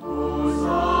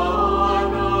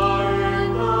 Hosanna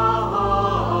in the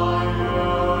highest.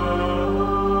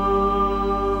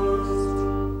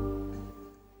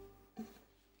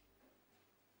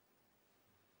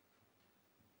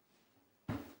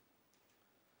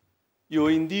 You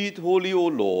are indeed holy, O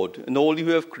Lord, and all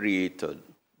you have created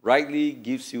rightly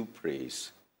gives you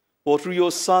praise. For through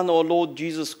your Son, our Lord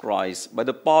Jesus Christ, by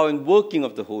the power and working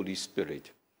of the Holy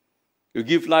Spirit, you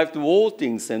give life to all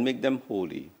things and make them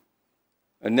holy,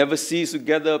 and never cease to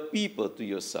gather a people to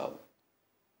yourself,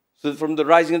 so that from the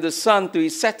rising of the sun to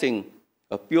its setting,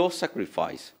 a pure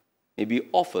sacrifice may be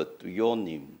offered to your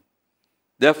name.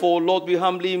 Therefore, Lord, we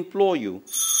humbly implore you,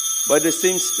 by the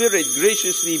same Spirit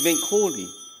graciously make holy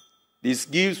these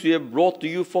gifts we have brought to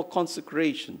you for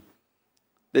consecration,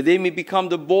 that they may become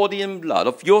the body and blood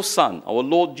of your Son, our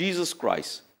Lord Jesus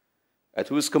Christ, at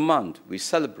whose command we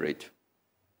celebrate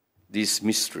these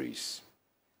mysteries.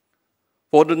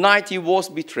 For the night he was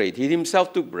betrayed, he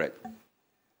himself took bread,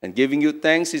 and giving you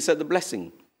thanks, he said the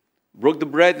blessing, broke the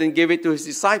bread and gave it to his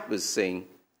disciples, saying,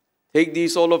 "Take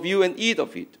this, all of you, and eat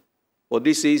of it, for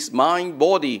this is my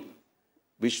body,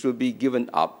 which will be given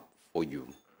up for you."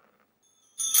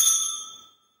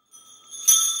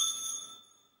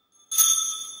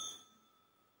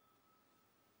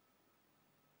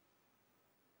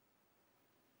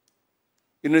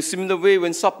 In a similar way,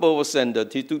 when supper was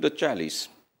ended, he took the chalice,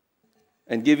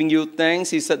 and giving you thanks,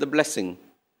 he said the blessing,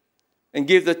 and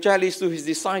gave the chalice to his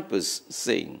disciples,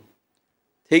 saying,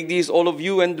 "Take this, all of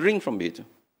you, and drink from it,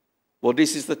 for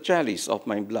this is the chalice of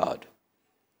my blood,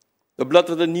 the blood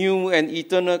of the new and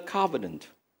eternal covenant,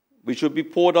 which will be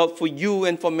poured out for you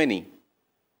and for many,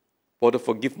 for the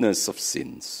forgiveness of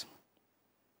sins.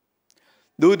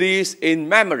 Do this in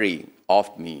memory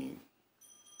of me."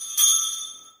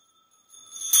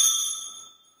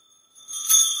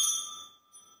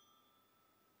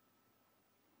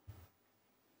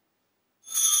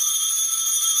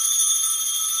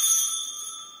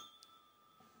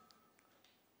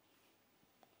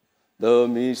 The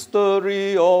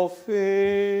mystery of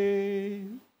faith.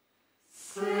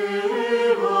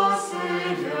 Save us,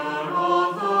 Savior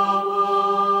of the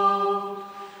world,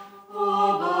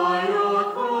 for by your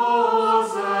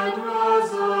cross and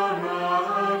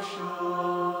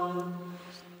resurrection,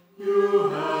 you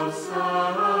have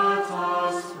set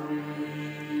us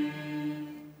free.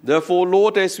 Therefore,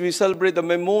 Lord, as we celebrate the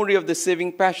memory of the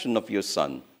saving passion of your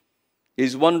Son,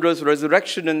 his wondrous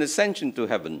resurrection and ascension to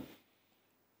heaven,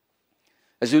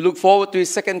 as we look forward to his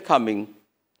second coming,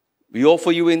 we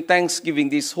offer you in thanksgiving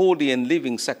this holy and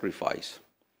living sacrifice.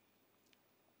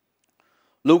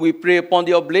 Lord, we pray upon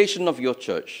the oblation of your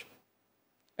church,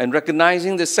 and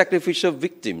recognizing the sacrificial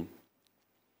victim,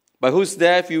 by whose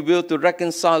death you will to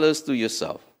reconcile us to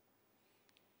yourself.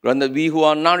 Grant that we who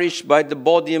are nourished by the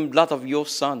body and blood of your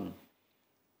Son,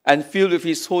 and filled with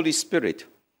his Holy Spirit,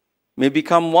 may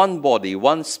become one body,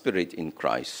 one spirit in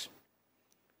Christ.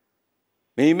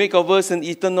 May he make of us an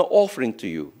eternal offering to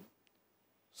you,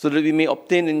 so that we may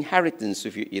obtain inheritance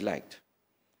with your elect,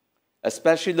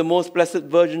 especially the most blessed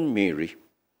Virgin Mary,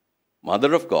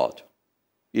 Mother of God,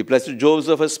 the blessed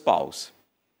Joseph, her spouse,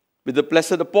 with the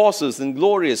blessed apostles and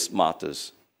glorious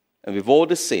martyrs, and with all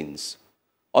the saints,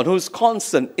 on whose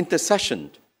constant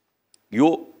intercession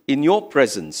in your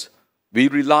presence we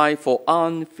rely for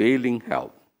unfailing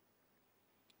help.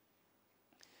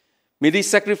 May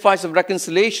this sacrifice of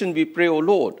reconciliation, we pray, O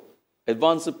Lord,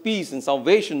 advance the peace and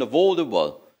salvation of all the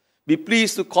world, be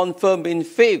pleased to confirm in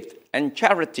faith and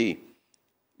charity,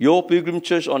 your pilgrim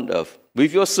church on earth,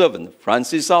 with your servant,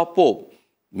 Francis our Pope,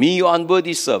 me, your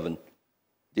unworthy servant,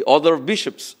 the order of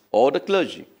bishops, all the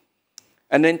clergy,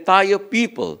 and the entire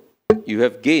people you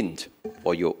have gained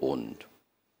for your own.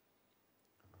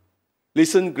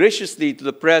 Listen graciously to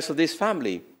the prayers of this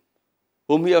family,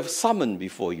 whom we have summoned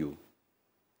before you.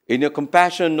 In your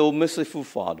compassion, O merciful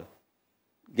Father,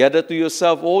 gather to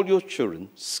yourself all your children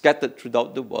scattered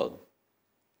throughout the world.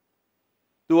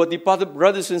 To our departed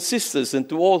brothers and sisters, and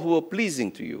to all who are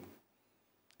pleasing to you,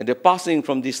 and are passing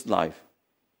from this life,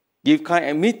 give kind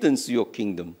admittance to your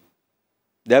kingdom,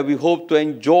 that we hope to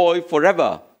enjoy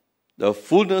forever the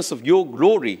fullness of your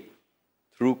glory,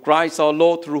 through Christ our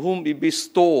Lord, through whom we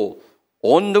bestow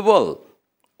on the world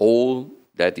all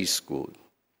that is good.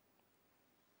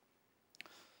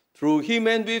 Through him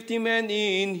and with him and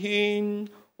in him,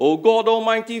 O God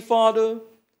Almighty Father,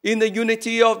 in the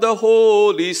unity of the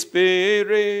Holy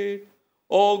Spirit,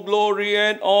 all glory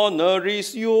and honor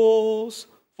is yours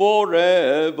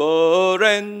forever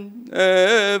and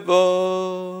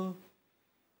ever.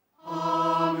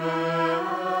 Amen.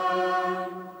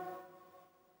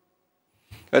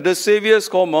 At the Saviour's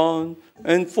command,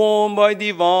 and formed by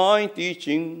divine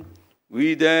teaching,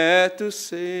 we dare to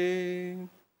say,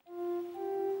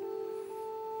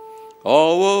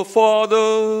 Our Father,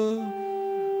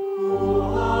 who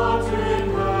art in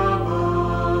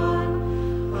heaven,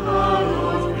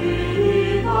 hallowed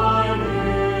be thy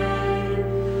name.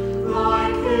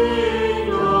 Thy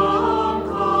kingdom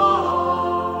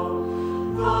come,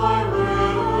 thy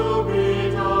will be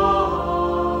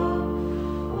done,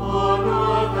 on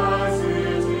earth as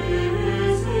it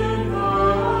is in heaven.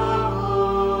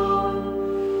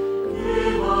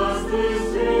 Give us this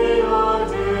day our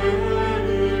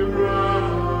daily bread,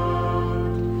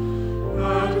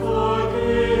 and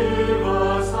forgive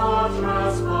us our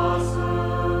trespasses,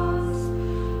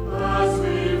 as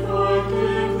we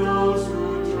forgive those who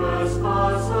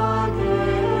trespass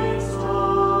against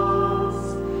us.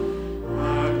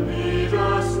 And lead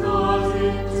us not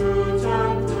into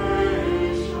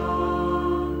temptation,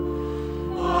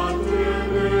 but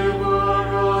deliver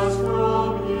us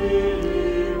from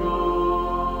evil.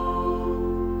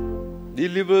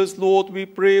 deliver us, Lord, we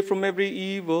pray, from every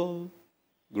evil.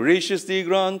 Graciously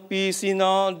grant peace in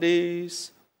our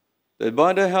days, that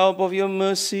by the help of your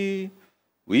mercy,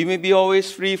 we may be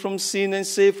always free from sin and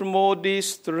safe from all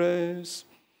distress,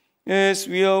 as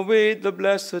we await the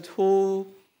blessed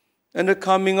hope and the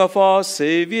coming of our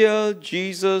Savior,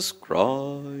 Jesus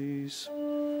Christ.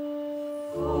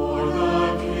 For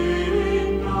the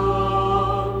kingdom,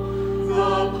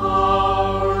 the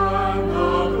power, and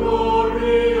the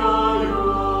glory are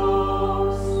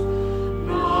yours,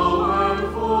 now and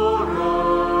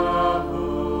forever.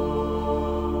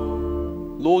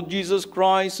 Lord Jesus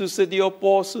Christ, who said to the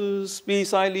apostles,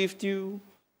 Peace I leave to you,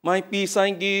 my peace I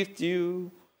give to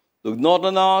you. Look not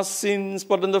on our sins,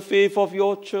 but on the faith of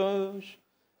your church,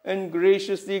 and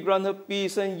graciously grant her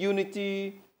peace and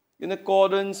unity in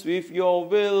accordance with your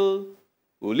will,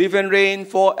 who live and reign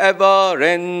forever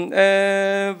and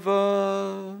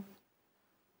ever.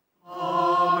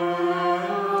 Amen.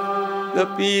 The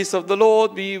peace of the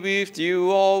Lord be with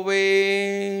you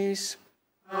always.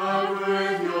 And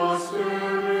with your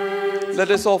spirit. Let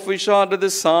us offer each other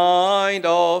the sign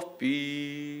of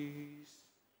peace.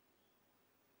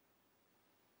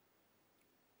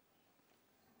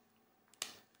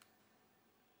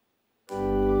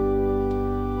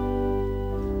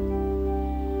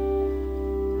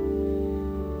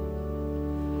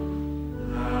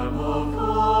 Lamb of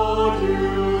God,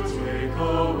 you take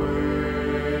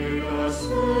away the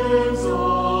sins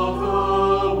of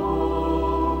the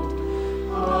world.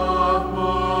 Have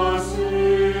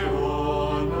mercy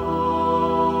on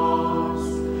us.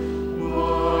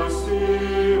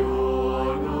 Mercy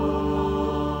on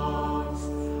us.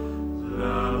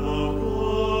 Lamb of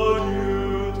God,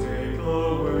 you take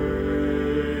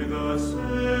away the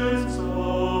sins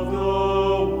of the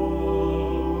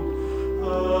world.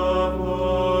 Have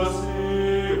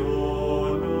mercy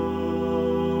on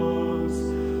us.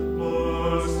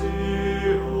 Mercy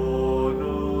on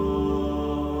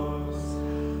us.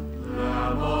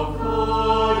 Lamb of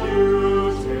God, you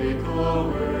take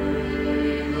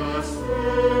away the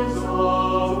sins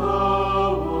of the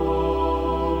world.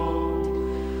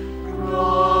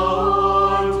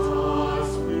 Grant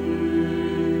us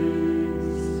peace.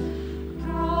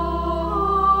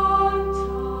 Grant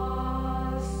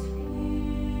us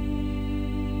peace.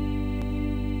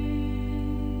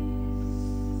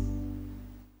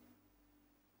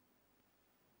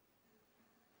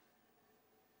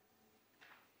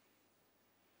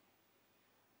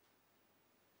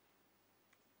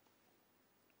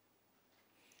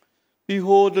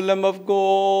 Behold the Lamb of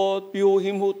God. Behold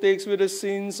him who takes away the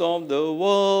sins of the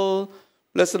world.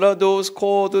 Blessed are those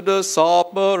called to the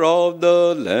supper of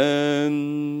the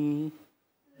Lamb.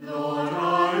 Lord,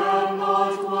 I am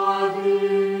not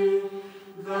worthy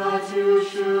that you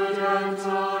should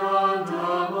enter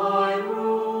under my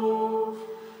roof,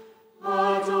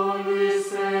 but only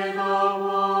say the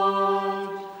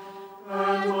word,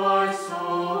 and my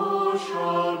soul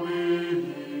shall be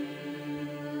healed.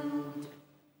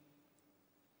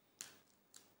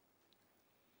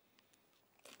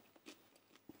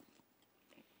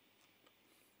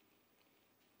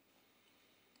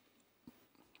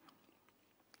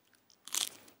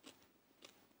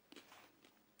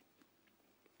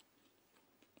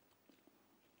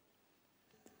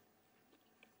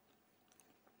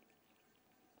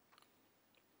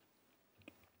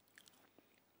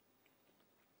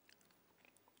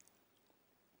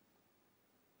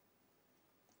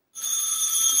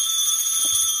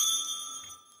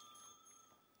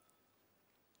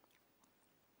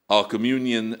 Our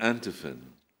communion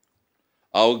antiphon.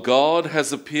 Our God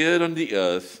has appeared on the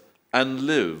earth and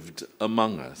lived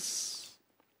among us.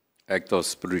 Act of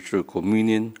spiritual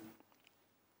communion.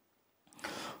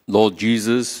 Lord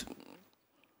Jesus,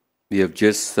 we have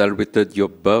just celebrated your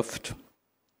birth.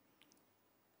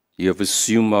 You have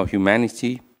assumed our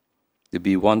humanity to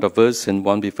be one of us and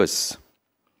one with us.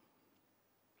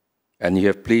 And you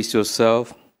have placed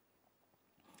yourself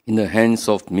in the hands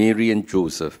of Mary and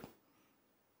Joseph,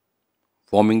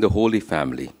 forming the Holy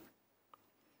Family.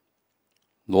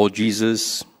 Lord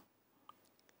Jesus,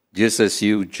 just as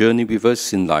you journey with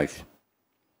us in life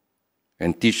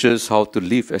and teach us how to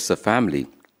live as a family,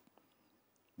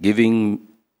 giving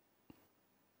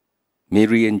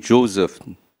Mary and Joseph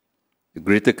the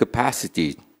greater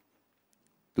capacity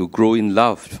to grow in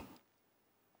love,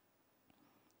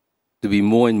 to be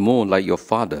more and more like your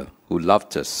Father who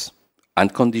loved us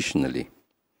unconditionally.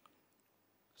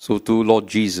 So too, Lord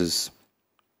Jesus,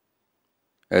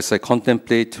 as I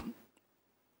contemplate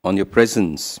on your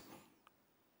presence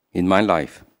in my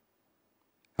life,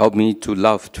 help me to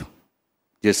love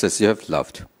just as you have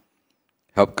loved.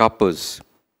 Help couples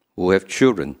who have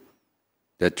children,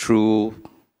 that through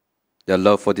their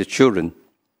love for their children,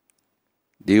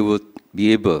 they will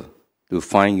be able to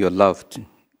find your love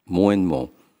more and more.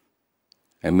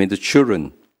 And may the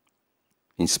children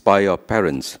inspire our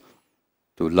parents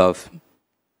to love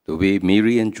the way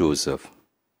Mary and Joseph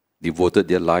devoted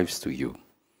their lives to you.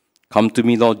 Come to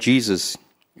me, Lord Jesus,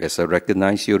 as I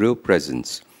recognize your real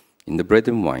presence in the bread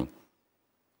and wine.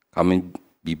 Come and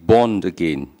be born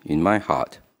again in my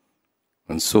heart.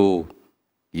 And so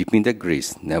give me the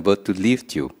grace never to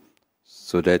leave you,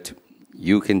 so that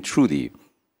you can truly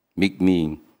make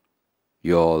me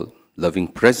your loving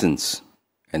presence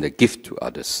and a gift to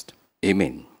others.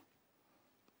 Amen.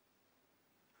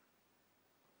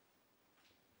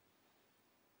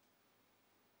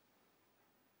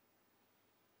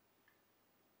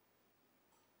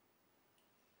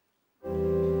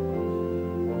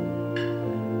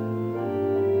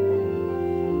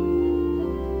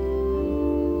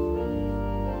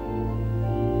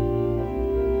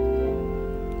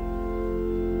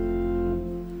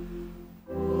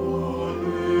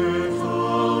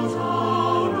 Little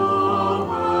town of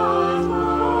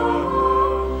Bethlehem,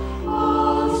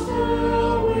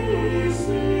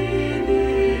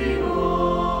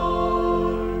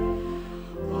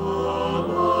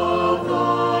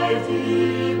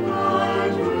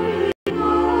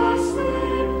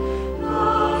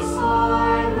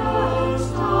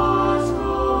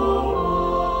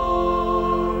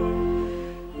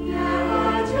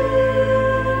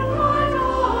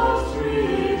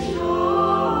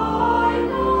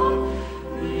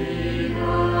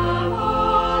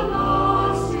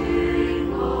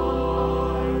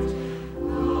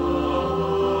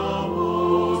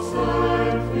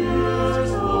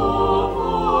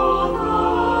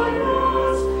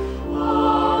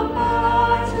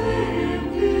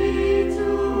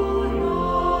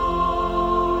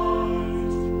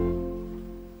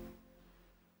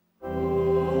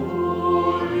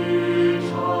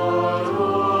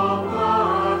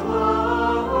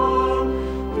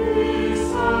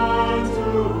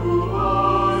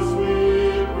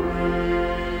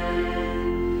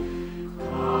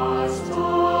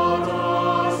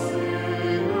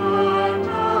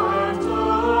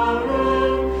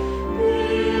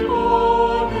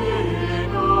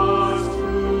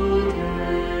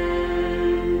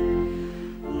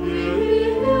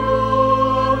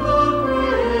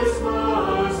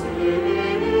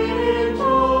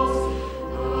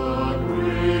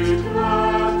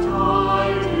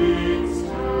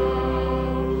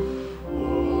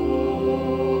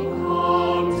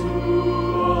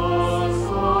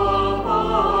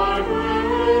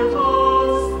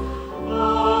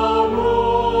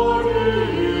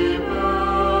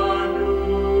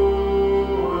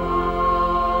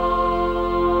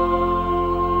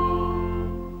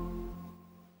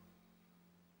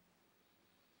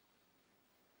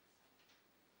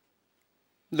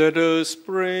 Let us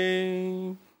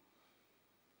pray.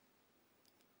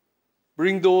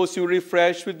 Bring those you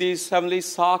refresh with this heavenly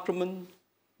sacrament,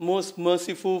 most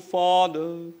merciful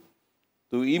Father,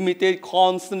 to imitate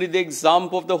constantly the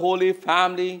example of the Holy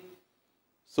Family,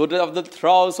 so that of the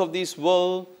trials of this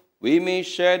world we may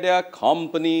share their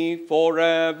company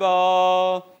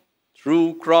forever.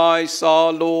 Through Christ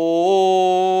our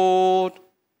Lord.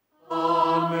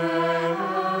 Amen.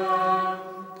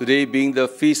 Today being the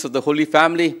Feast of the Holy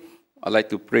Family, I'd like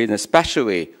to pray in a special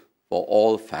way for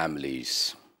all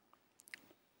families.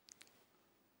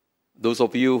 Those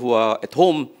of you who are at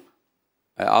home,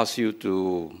 I ask you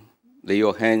to lay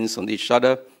your hands on each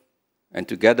other, and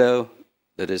together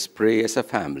let us pray as a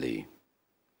family.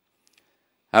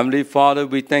 Heavenly Father,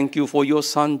 we thank you for your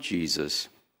Son, Jesus.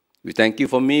 We thank you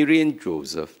for Mary and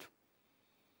Joseph.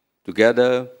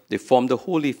 Together, they form the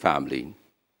Holy Family.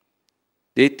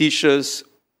 They teach us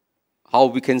how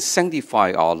we can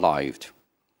sanctify our life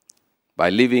by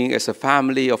living as a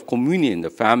family of communion, a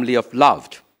family of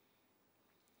love.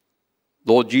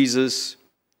 Lord Jesus,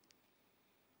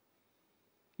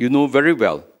 you know very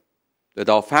well that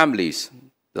our families,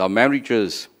 that our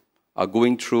marriages are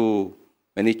going through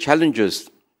many challenges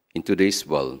in today's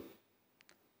world.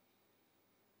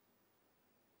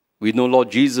 We know,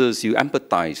 Lord Jesus, you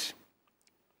empathize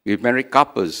with married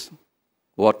couples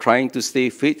who are trying to stay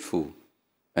faithful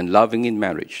and loving in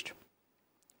marriage.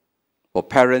 For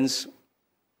parents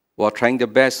who are trying their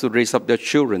best to raise up their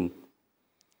children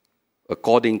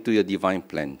according to your divine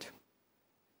plan.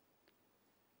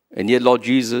 And yet, Lord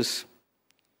Jesus,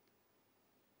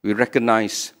 we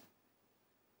recognize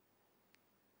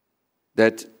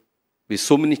that with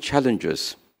so many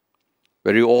challenges,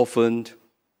 very often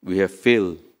we have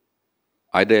failed,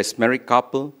 either as married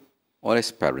couple or as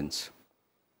parents.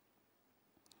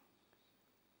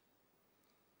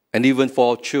 And even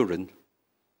for our children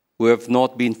who have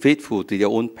not been faithful to their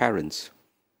own parents,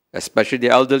 especially the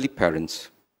elderly parents.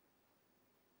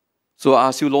 So I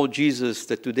ask you, Lord Jesus,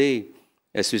 that today,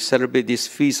 as we celebrate this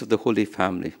feast of the Holy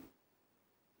Family,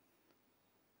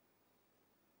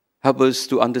 help us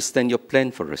to understand your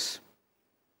plan for us,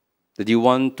 that you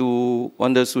want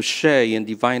us to share in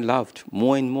divine love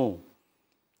more and more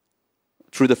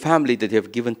through the family that you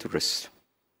have given to us.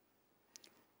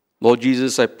 Lord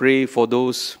Jesus, I pray for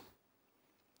those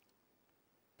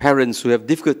parents who have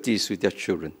difficulties with their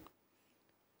children.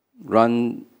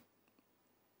 Grant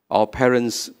our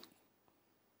parents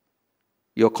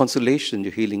your consolation,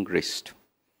 your healing grace.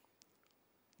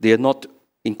 They are not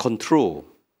in control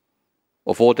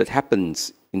of all that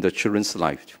happens in their children's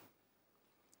life.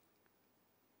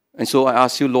 And so I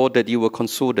ask you, Lord, that you will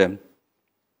console them.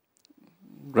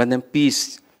 Grant them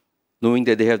peace, knowing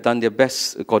that they have done their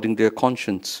best according to their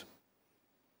conscience.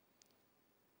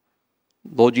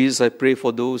 Lord Jesus, I pray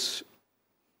for those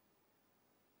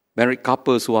married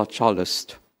couples who are childless.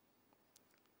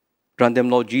 Grant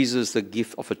them, Lord Jesus, the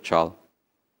gift of a child.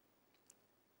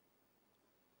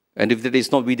 And if that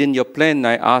is not within your plan,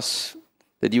 I ask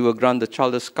that you will grant the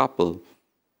childless couple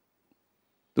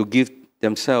to give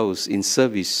themselves in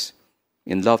service,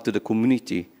 in love to the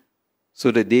community, so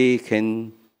that they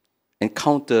can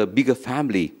encounter a bigger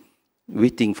family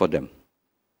waiting for them.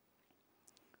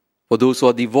 For those who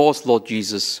are divorced, Lord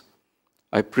Jesus,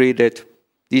 I pray that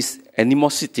this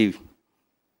animosity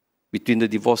between the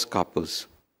divorced couples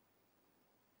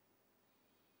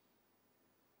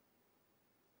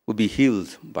will be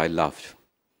healed by love.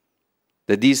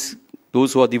 That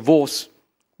those who are divorced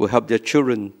will help their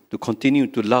children to continue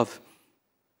to love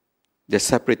their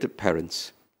separated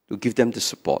parents, to give them the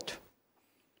support,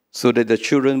 so that the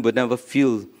children will never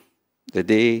feel that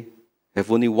they have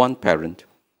only one parent,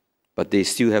 but they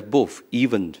still have both,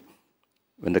 even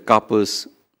when the couples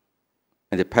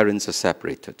and the parents are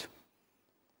separated.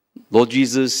 Lord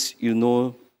Jesus, you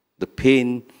know the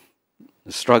pain,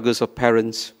 the struggles of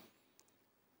parents.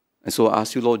 And so I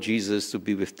ask you, Lord Jesus, to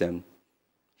be with them.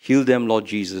 Heal them, Lord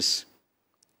Jesus.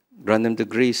 Grant them the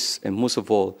grace, and most of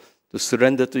all, to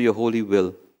surrender to your holy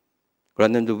will.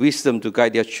 Grant them the wisdom to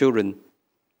guide their children,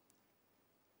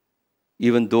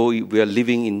 even though we are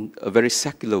living in a very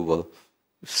secular world,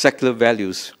 with secular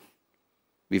values,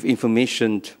 with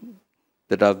information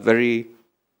that are very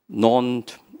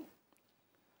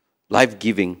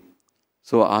non-life-giving.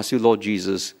 So I ask you, Lord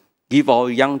Jesus, give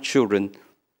our young children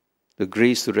the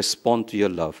grace to respond to your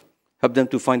love. Help them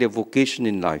to find their vocation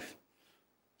in life,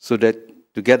 so that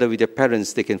together with their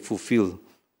parents they can fulfill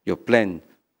your plan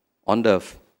on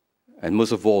earth, and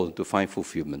most of all, to find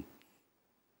fulfillment.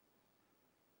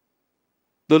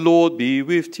 The Lord be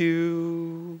with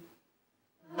you.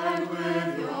 And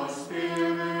with your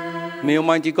spirit. May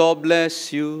Almighty God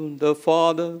bless you, the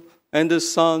Father, and the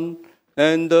Son,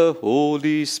 and the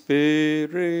Holy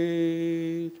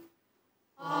Spirit.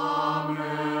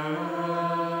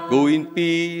 Amen. Go in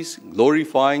peace,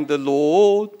 glorifying the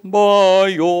Lord by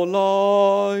your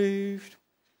life.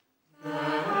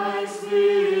 Thanks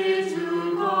be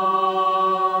to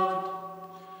God.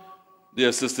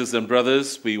 Dear sisters and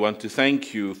brothers, we want to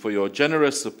thank you for your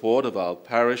generous support of our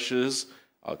parishes,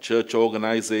 our church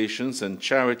organizations, and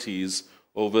charities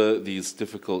over these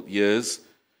difficult years.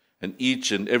 And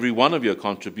each and every one of your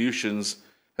contributions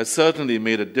has certainly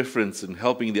made a difference in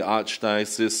helping the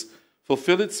Archdiocese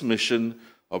fulfill its mission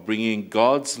of bringing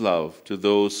God's love to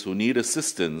those who need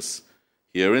assistance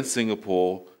here in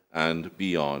Singapore and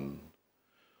beyond.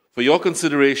 For your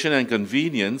consideration and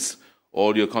convenience,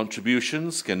 all your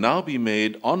contributions can now be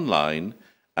made online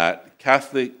at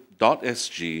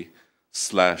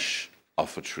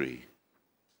catholic.sg/offertory.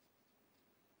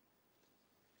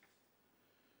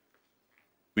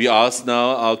 We ask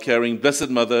now our caring Blessed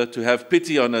Mother to have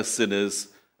pity on us sinners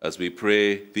as we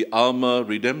pray the Alma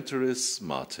Redemptoris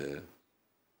Mater.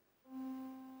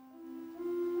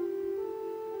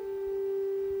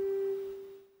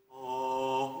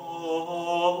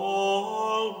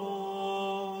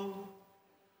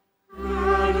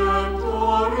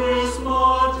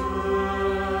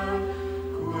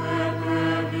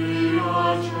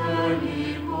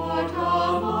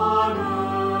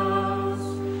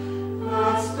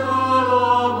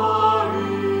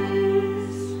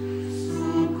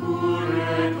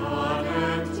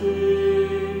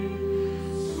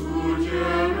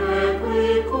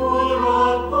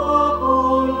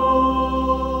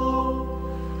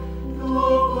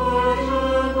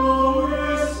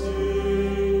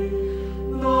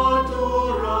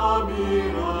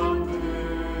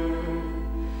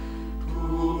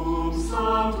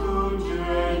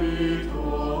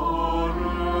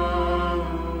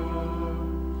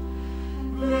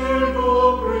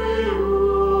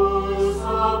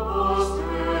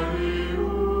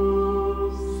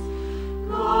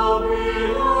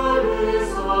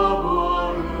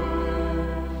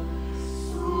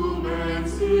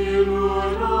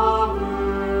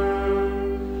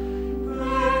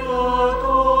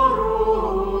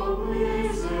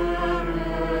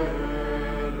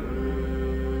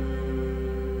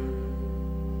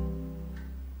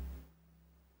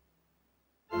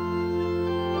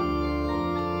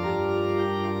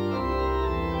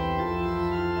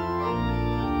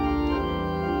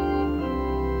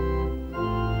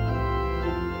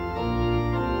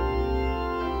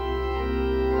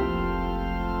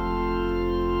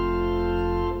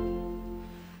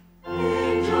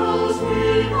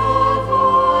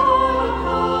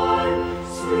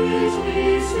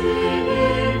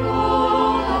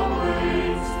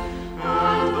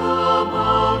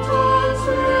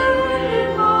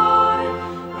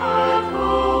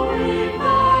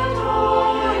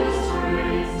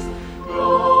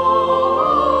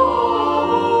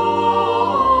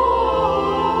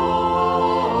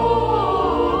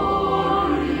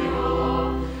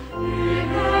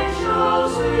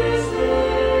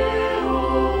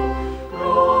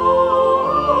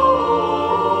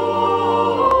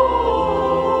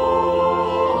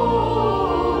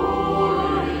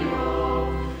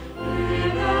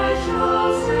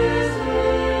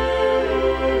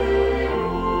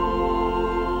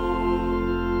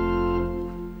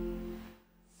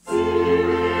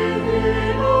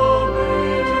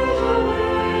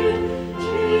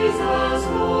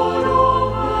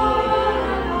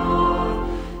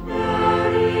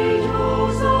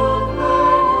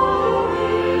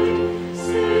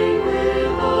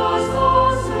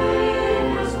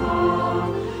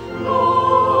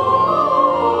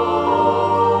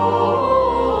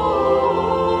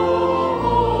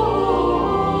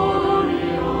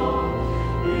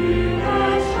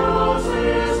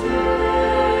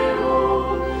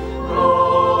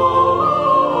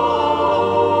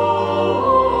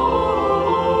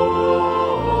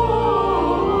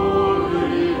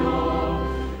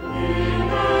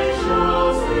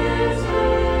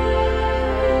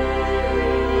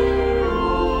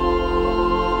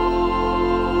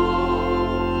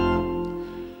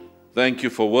 Thank you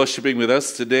for worshiping with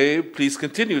us today. Please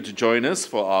continue to join us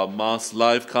for our Mass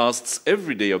live casts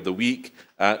every day of the week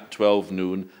at 12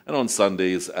 noon and on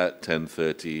Sundays at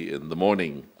 10:30 in the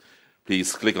morning.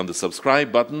 Please click on the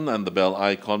subscribe button and the bell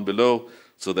icon below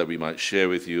so that we might share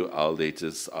with you our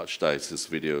latest Archdiocese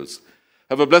videos.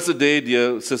 Have a blessed day,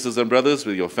 dear sisters and brothers,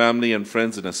 with your family and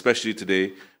friends, and especially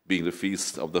today being the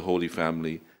Feast of the Holy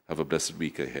Family. Have a blessed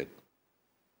week ahead.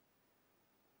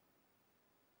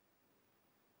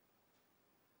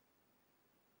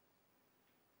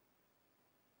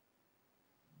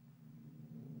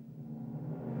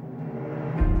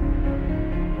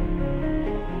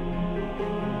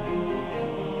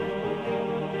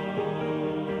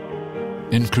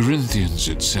 In Corinthians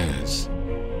it says,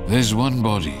 "There's one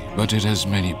body, but it has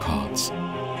many parts.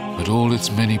 But all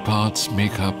its many parts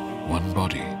make up one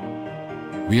body."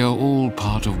 We are all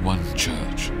part of one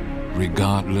church,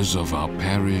 regardless of our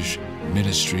parish,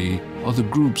 ministry, or the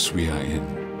groups we are in.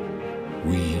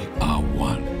 We are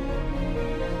one.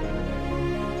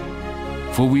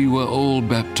 For we were all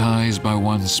baptized by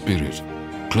one Spirit,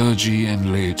 clergy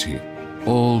and laity,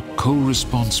 all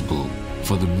co-responsible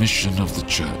for the mission of the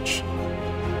church.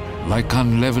 Like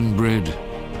unleavened bread,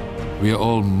 we are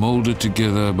all molded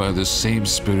together by the same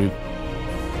Spirit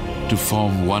to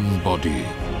form one body.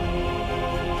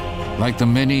 Like the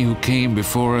many who came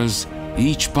before us,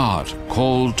 each part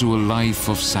called to a life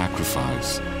of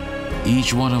sacrifice.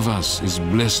 Each one of us is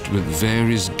blessed with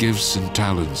various gifts and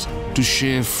talents to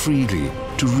share freely,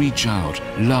 to reach out,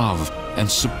 love, and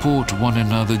support one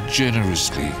another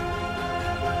generously.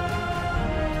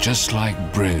 Just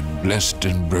like bread blessed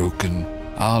and broken,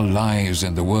 our lives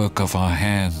and the work of our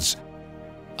hands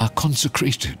are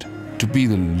consecrated to be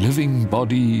the living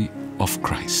body of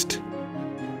Christ,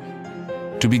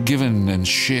 to be given and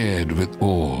shared with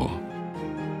all,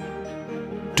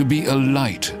 to be a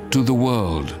light to the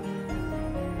world.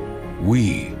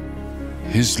 We,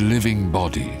 His living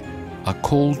body, are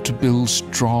called to build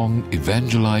strong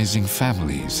evangelizing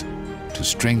families, to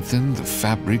strengthen the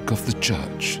fabric of the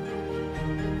church,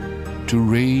 to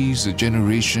raise a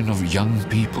generation of young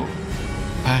people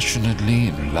passionately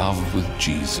in love with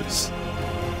Jesus,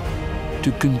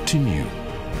 to continue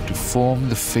to form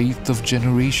the faith of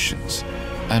generations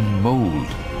and mold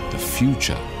the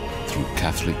future through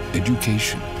Catholic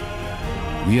education.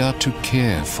 We are to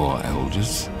care for our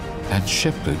elders and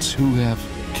shepherds who have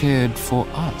cared for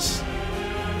us,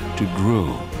 to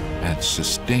grow and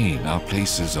sustain our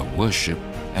places of worship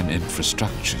and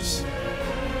infrastructures,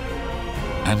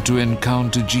 and to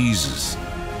encounter Jesus,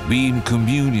 be in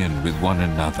communion with one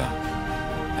another,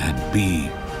 and be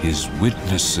His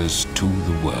witnesses to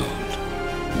the world.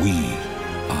 We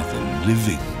are the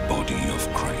living body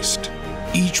of Christ.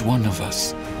 Each one of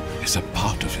us is a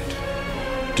part of it.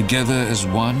 Together as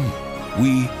one,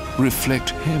 we reflect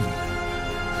Him.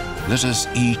 Let us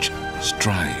each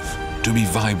strive to be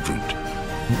vibrant,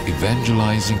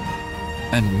 evangelizing,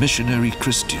 and missionary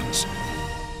Christians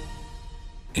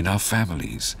in our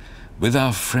families, with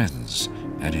our friends,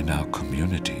 and in our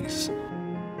communities.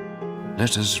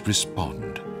 Let us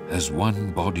respond as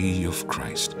one body of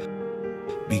Christ,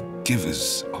 be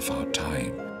givers of our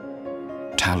time,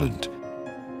 talent,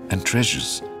 and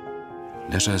treasures.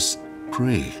 Let us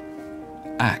pray,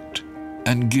 act,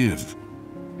 and give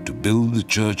to build the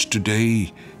church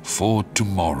today for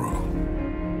tomorrow.